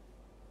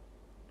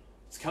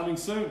 It's coming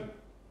soon.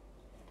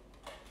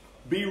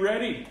 Be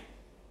ready.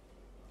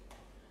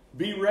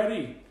 Be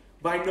ready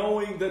by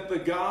knowing that the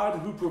God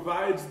who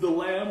provides the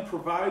Lamb,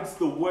 provides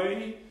the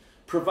way,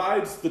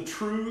 provides the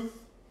truth,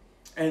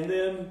 and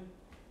then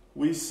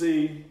we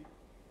see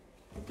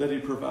that he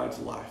provides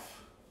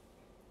life.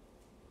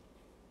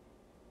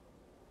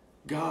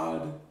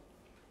 God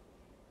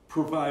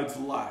provides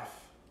life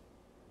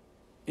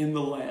in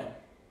the Lamb.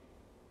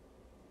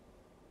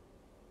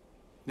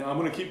 Now I'm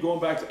going to keep going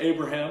back to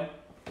Abraham,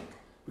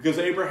 because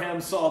Abraham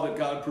saw that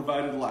God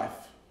provided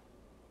life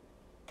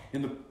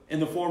in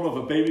the form of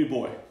a baby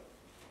boy,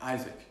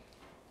 Isaac.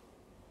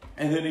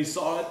 And then he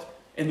saw it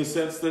in the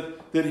sense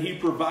that he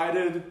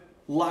provided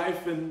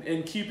life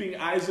in keeping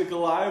Isaac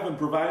alive and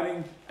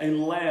providing a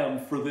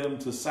lamb for them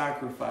to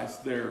sacrifice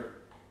there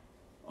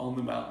on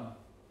the mountain.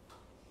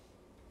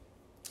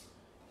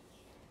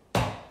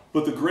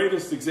 But the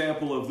greatest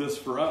example of this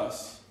for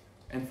us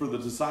and for the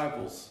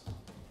disciples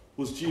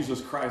was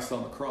Jesus Christ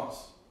on the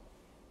cross.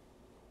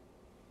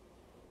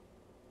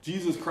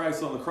 Jesus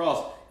Christ on the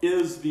cross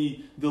is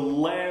the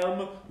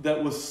lamb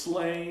that was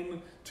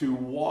slain to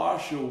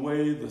wash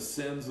away the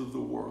sins of the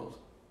world.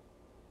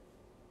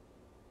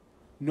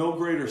 No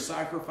greater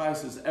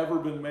sacrifice has ever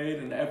been made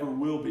and ever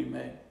will be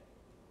made.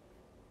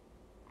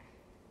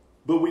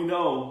 But we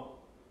know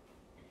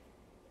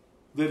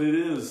that it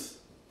is,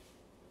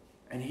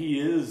 and he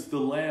is the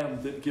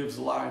lamb that gives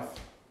life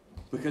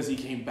because he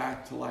came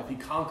back to life. He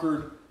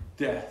conquered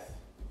death.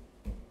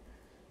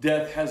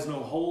 Death has no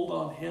hold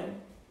on him.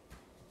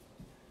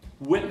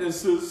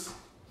 Witnesses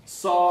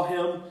saw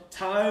him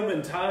time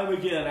and time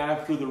again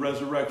after the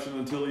resurrection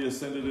until he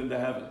ascended into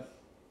heaven.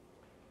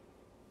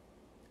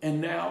 And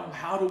now,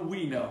 how do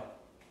we know?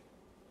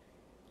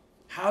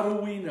 How do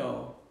we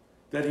know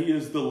that he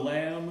is the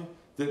lamb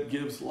that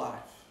gives life?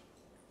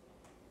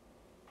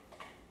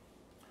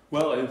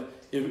 Well,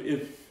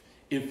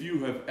 if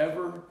you have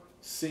ever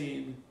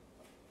seen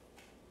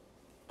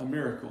a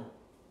miracle,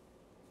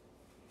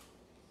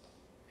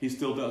 he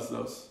still does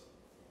those.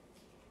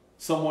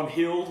 Someone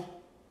healed,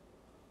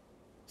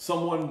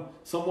 someone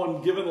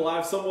given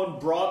life, someone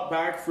brought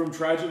back from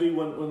tragedy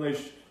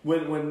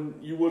when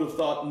you would have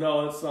thought,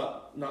 no, it's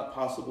not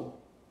possible.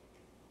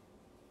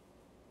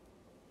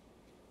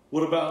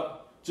 What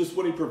about just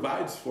when he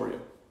provides for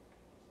you?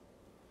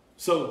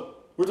 So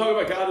we're talking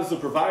about God as the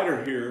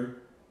provider here,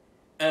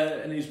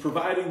 and he's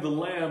providing the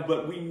lamb,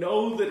 but we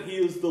know that he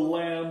is the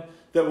lamb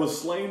that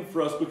was slain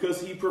for us because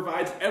he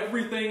provides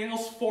everything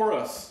else for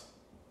us.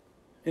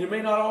 And it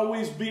may not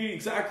always be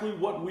exactly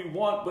what we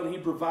want, but he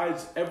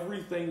provides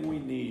everything we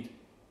need.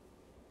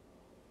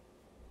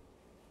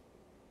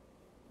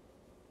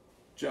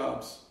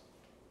 Jobs,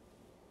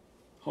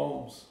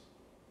 homes,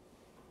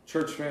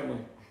 church family,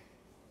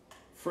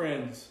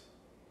 friends,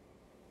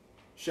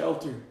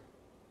 shelter,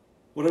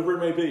 whatever it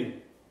may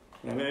be.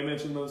 And I may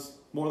mention those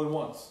more than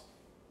once.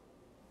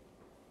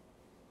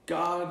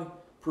 God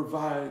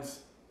provides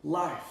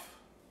life.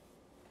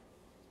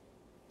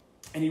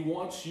 And he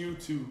wants you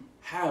to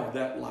have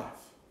that life.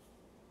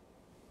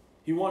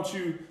 He wants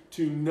you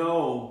to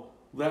know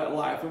that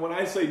life. And when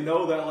I say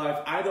know that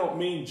life, I don't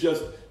mean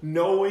just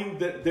knowing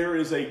that there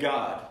is a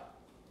God.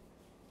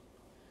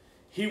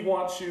 He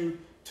wants you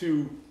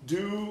to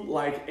do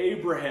like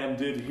Abraham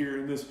did here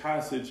in this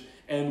passage,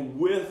 and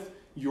with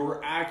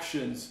your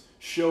actions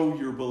show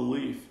your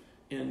belief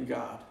in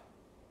God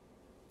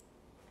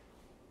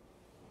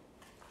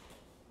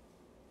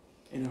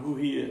and who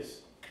he is.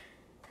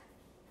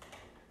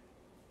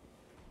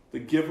 The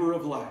giver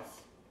of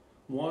life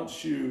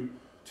wants you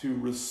to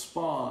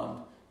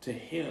respond to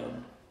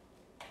him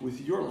with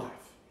your life.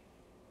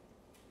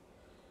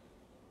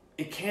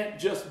 It can't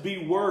just be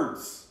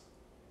words.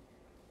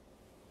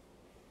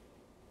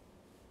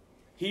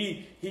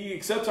 He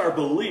accepts our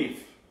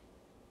belief,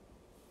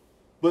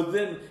 but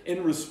then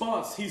in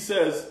response he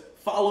says,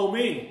 follow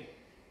me.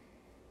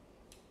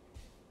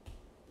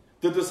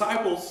 The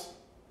disciples,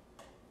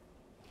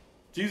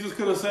 Jesus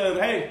could have said,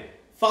 hey,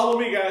 follow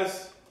me,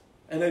 guys.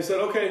 And they said,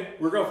 okay,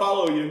 we're going to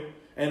follow you.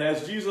 And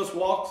as Jesus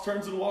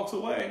turns and walks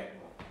away,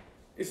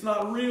 it's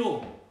not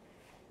real.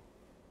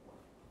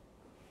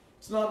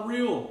 It's not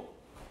real.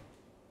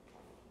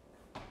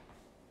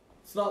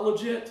 It's not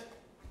legit.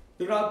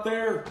 They're not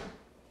there.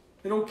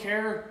 They don't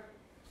care.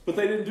 But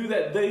they didn't do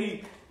that.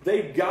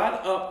 They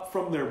got up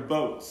from their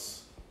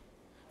boats,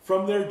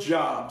 from their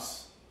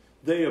jobs.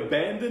 They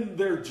abandoned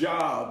their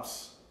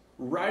jobs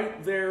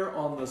right there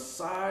on the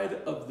side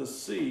of the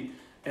sea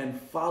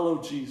and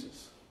followed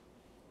Jesus.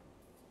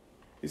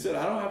 He said,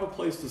 I don't have a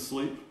place to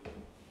sleep.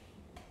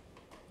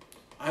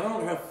 I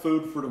don't have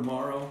food for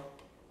tomorrow.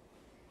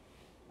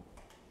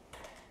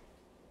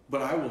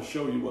 But I will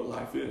show you what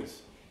life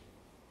is.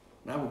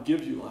 And I will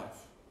give you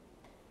life.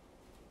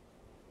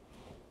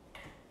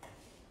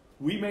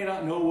 We may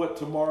not know what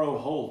tomorrow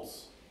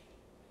holds.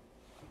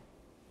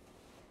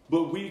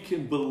 But we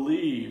can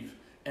believe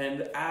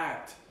and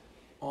act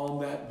on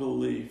that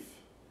belief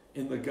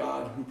in the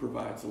God who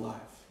provides life.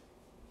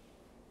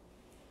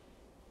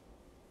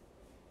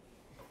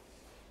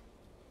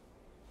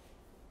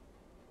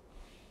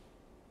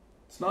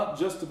 It's not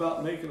just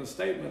about making a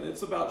statement.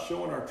 It's about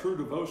showing our true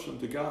devotion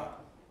to God.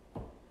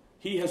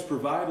 He has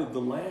provided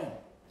the lamb.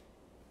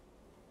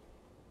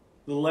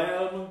 The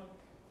lamb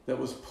that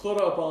was put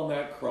up on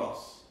that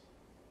cross,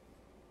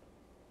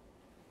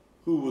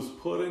 who was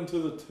put into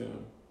the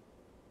tomb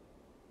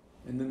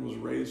and then was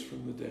raised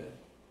from the dead.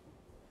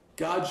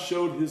 God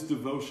showed his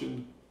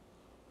devotion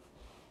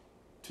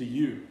to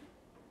you.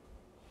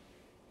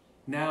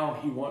 Now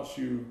he wants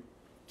you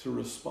to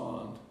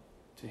respond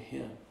to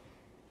him.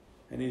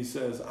 And he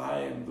says,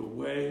 I am the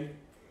way,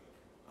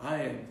 I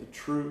am the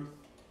truth,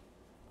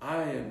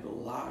 I am the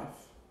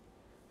life.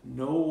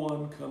 No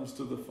one comes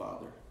to the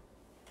Father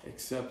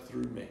except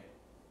through me.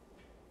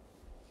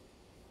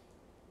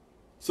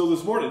 So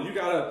this morning, you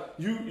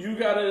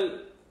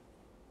gotta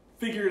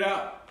figure it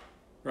out,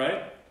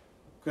 right?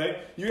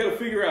 Okay? You gotta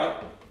figure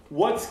out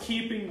what's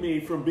keeping me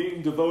from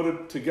being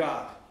devoted to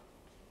God.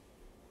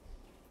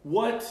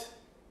 What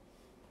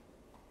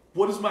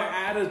What is my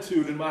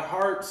attitude and my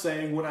heart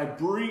saying when I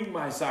bring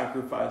my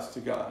sacrifice to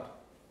God?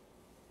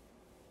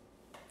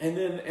 And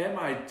then am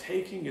I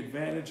taking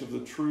advantage of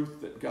the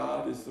truth that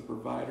God is the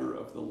provider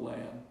of the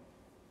lamb?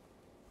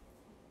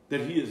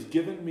 That He has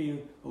given me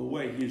a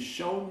way. He has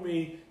shown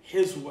me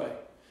His way.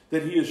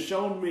 That He has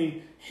shown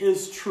me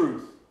His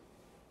truth.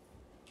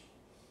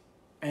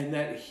 And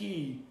that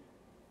He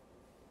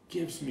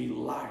gives me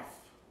life.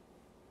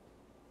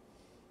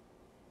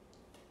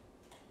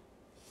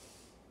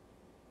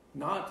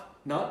 Not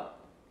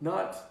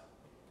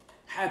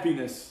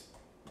happiness,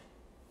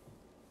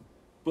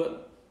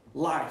 but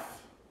life.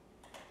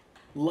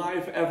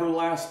 Life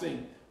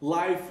everlasting,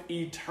 life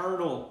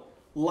eternal,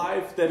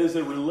 life that is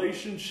a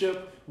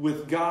relationship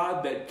with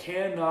God that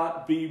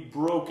cannot be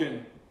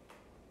broken.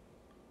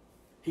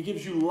 He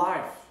gives you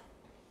life.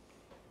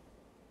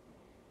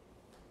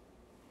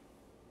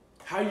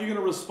 How are you going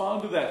to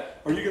respond to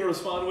that? Are you going to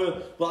respond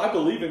with, well, I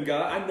believe in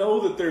God. I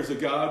know that there's a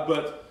God,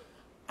 but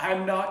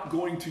I'm not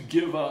going to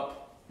give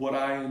up what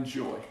I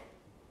enjoy.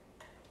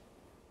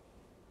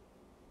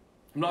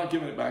 I'm not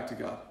giving it back to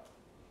God.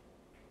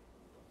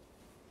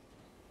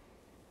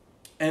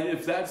 And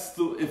if that's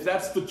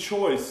the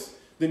choice,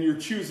 then you're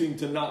choosing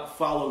to not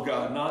follow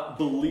God, not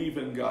believe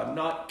in God,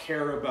 not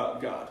care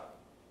about God.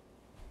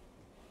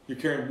 You're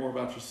caring more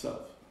about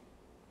yourself.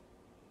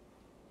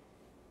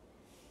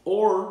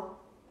 Or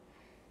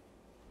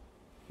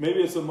maybe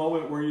it's a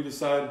moment where you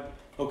decide,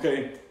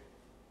 okay,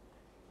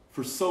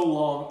 for so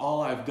long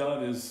all I've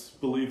done is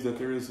believe that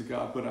there is a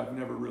God, but I've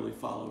never really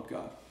followed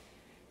God.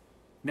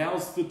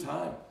 Now's the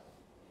time.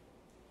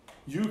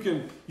 You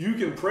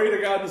can pray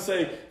to God and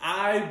say,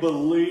 I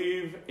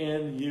believe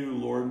in you,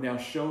 Lord. Now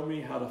show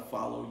me how to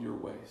follow your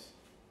ways.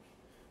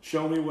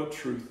 Show me what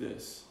truth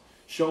is.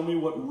 Show me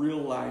what real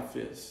life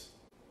is.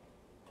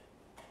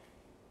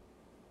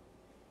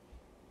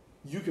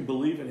 You can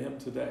believe in Him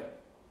today.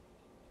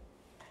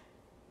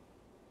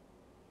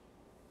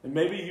 And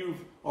maybe you've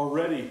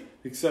already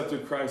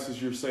accepted Christ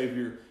as your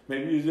Savior.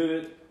 Maybe you did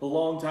it a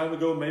long time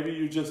ago. Maybe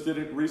you just did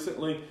it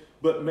recently.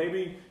 But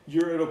maybe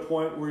you're at a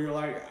point where you're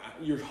like,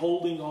 you're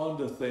holding on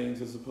to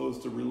things as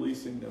opposed to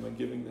releasing them and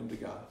giving them to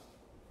God.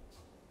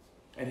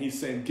 And He's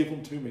saying, give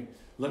them to me.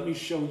 Let me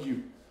show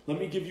you. Let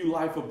me give you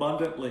life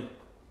abundantly.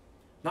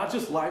 Not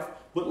just life,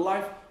 but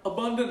life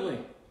abundantly.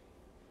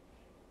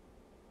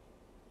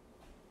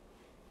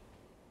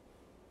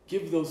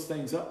 Give those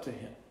things up to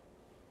Him.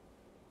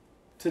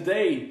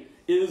 Today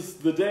is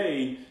the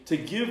day to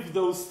give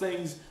those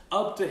things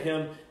up to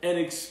Him and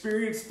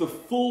experience the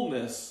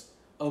fullness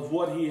of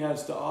what He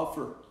has to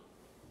offer.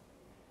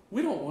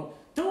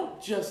 Don't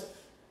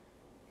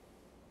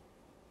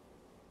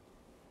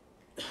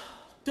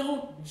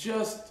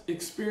just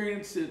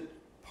experience it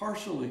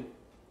partially.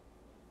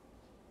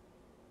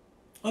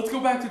 Let's go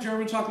back to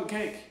German chocolate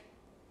cake.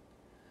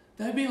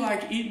 That'd be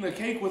like eating the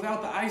cake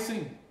without the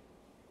icing.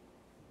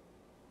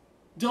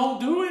 Don't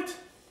do it.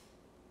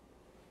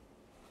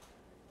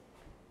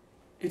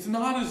 It's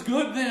not as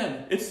good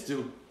then. It's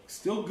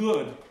still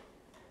good.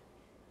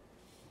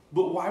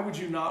 But why would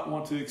you not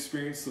want to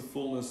experience the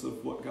fullness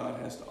of what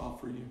God has to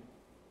offer you?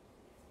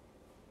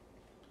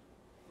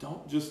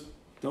 Don't.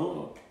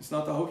 It's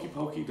not the hokey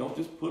pokey. Don't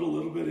just put a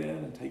little bit in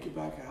and take it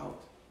back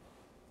out.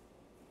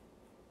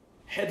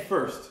 Head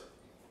first.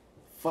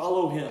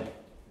 Follow Him.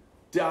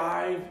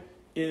 Dive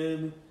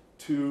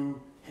into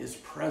His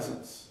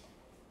presence.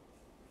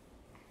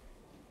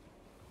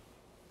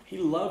 He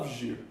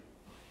loves you.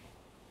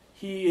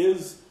 He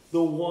is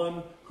the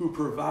one who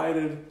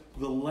provided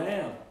the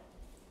lamb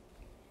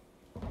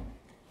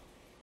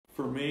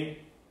for me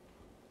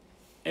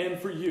and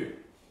for you.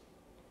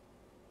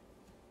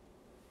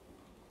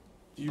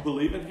 Do you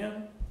believe in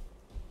Him?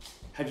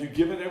 Have you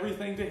given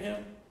everything to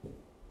Him?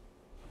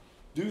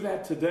 Do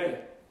that today.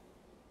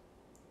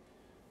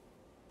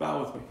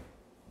 Bow with me.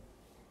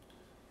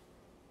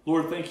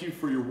 Lord, thank you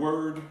for your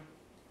word.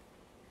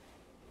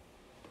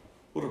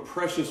 What a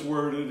precious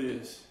word it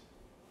is.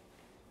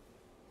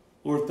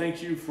 Lord,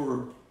 thank you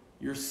for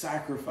your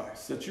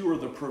sacrifice, that you are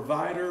the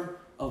provider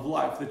of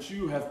life, that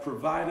you have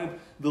provided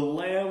the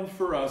Lamb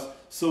for us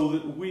so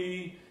that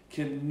we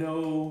can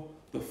know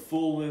the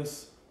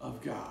fullness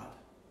of God.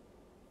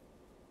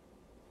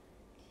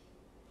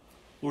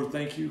 Lord,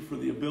 thank you for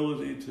the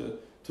ability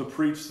to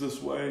preach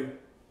this way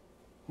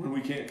when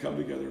we can't come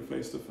together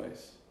face to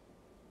face.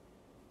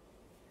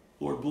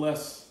 Lord,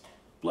 bless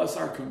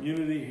our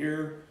community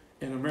here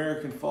in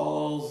American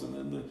Falls and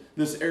in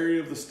this area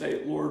of the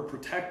state. Lord,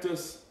 protect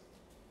us.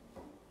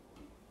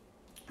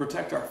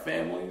 Protect our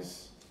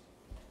families.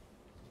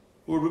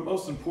 Lord, but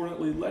most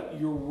importantly, let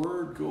your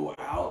word go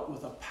out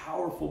with a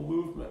powerful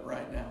movement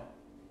right now.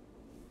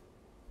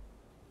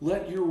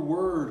 Let your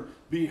word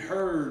be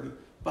heard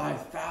by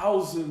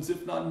thousands,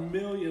 if not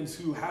millions,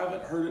 who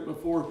haven't heard it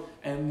before,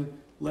 and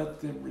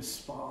let them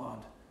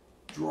respond.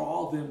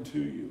 Draw them to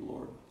you,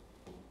 Lord.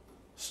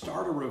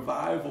 Start a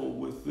revival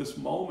with this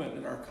moment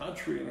in our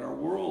country, in our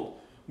world,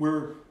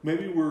 where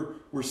maybe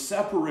we're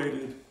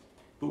separated,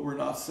 but we're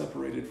not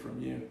separated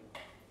from you.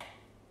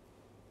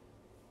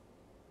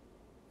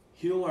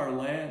 heal our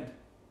land,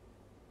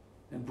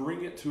 and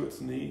bring it to its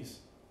knees.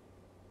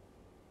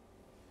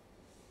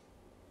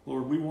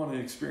 Lord, we want to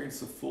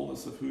experience the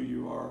fullness of who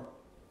you are.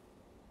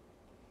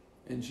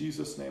 In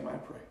Jesus' name I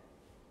pray.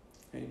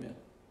 Amen.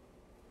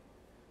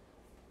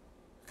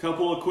 A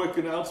couple of quick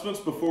announcements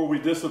before we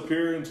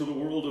disappear into the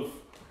world of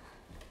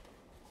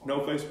no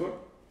Facebook.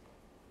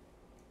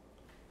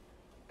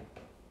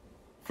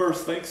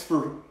 First, thanks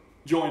for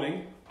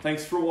joining.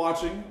 Thanks for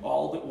watching,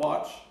 all that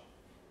watch.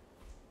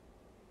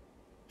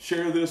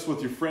 Share this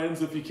with your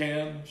friends if you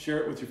can. Share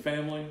it with your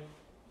family.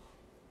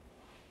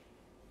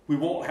 We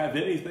won't have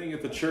anything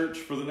at the church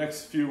for the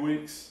next few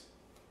weeks.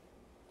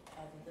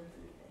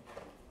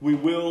 We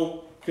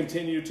will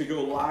continue to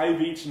go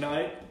live each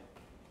night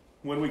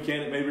when we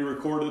can. It may be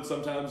recorded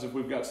sometimes if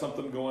we've got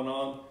something going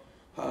on.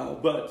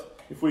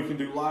 But if we can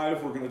do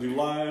live, we're going to do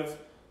live.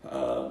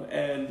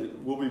 And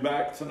we'll be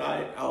back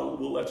tonight.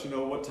 We'll let you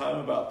know what time,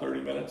 about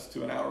 30 minutes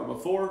to an hour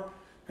before.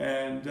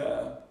 And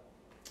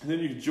then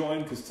you can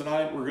join, because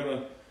tonight we're going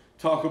to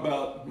talk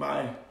about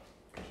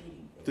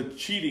the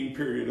cheating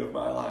period of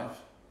my life.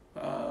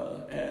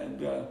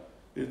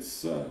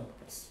 It's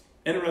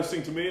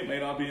interesting to me. It may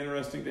not be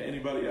interesting to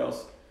anybody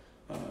else.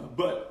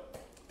 But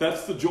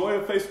that's the joy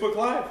of Facebook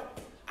Live.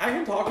 I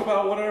can talk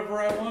about whatever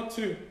I want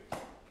to.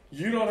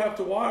 You don't have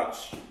to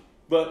watch,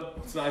 but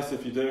it's nice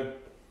if you do.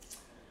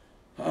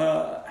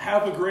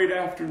 Have a great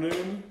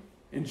afternoon.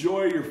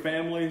 Enjoy your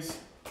families.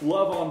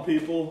 Love on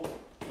people.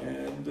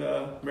 And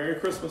Merry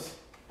Christmas.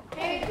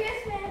 Merry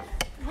Christmas.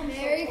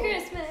 Merry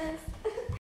Christmas.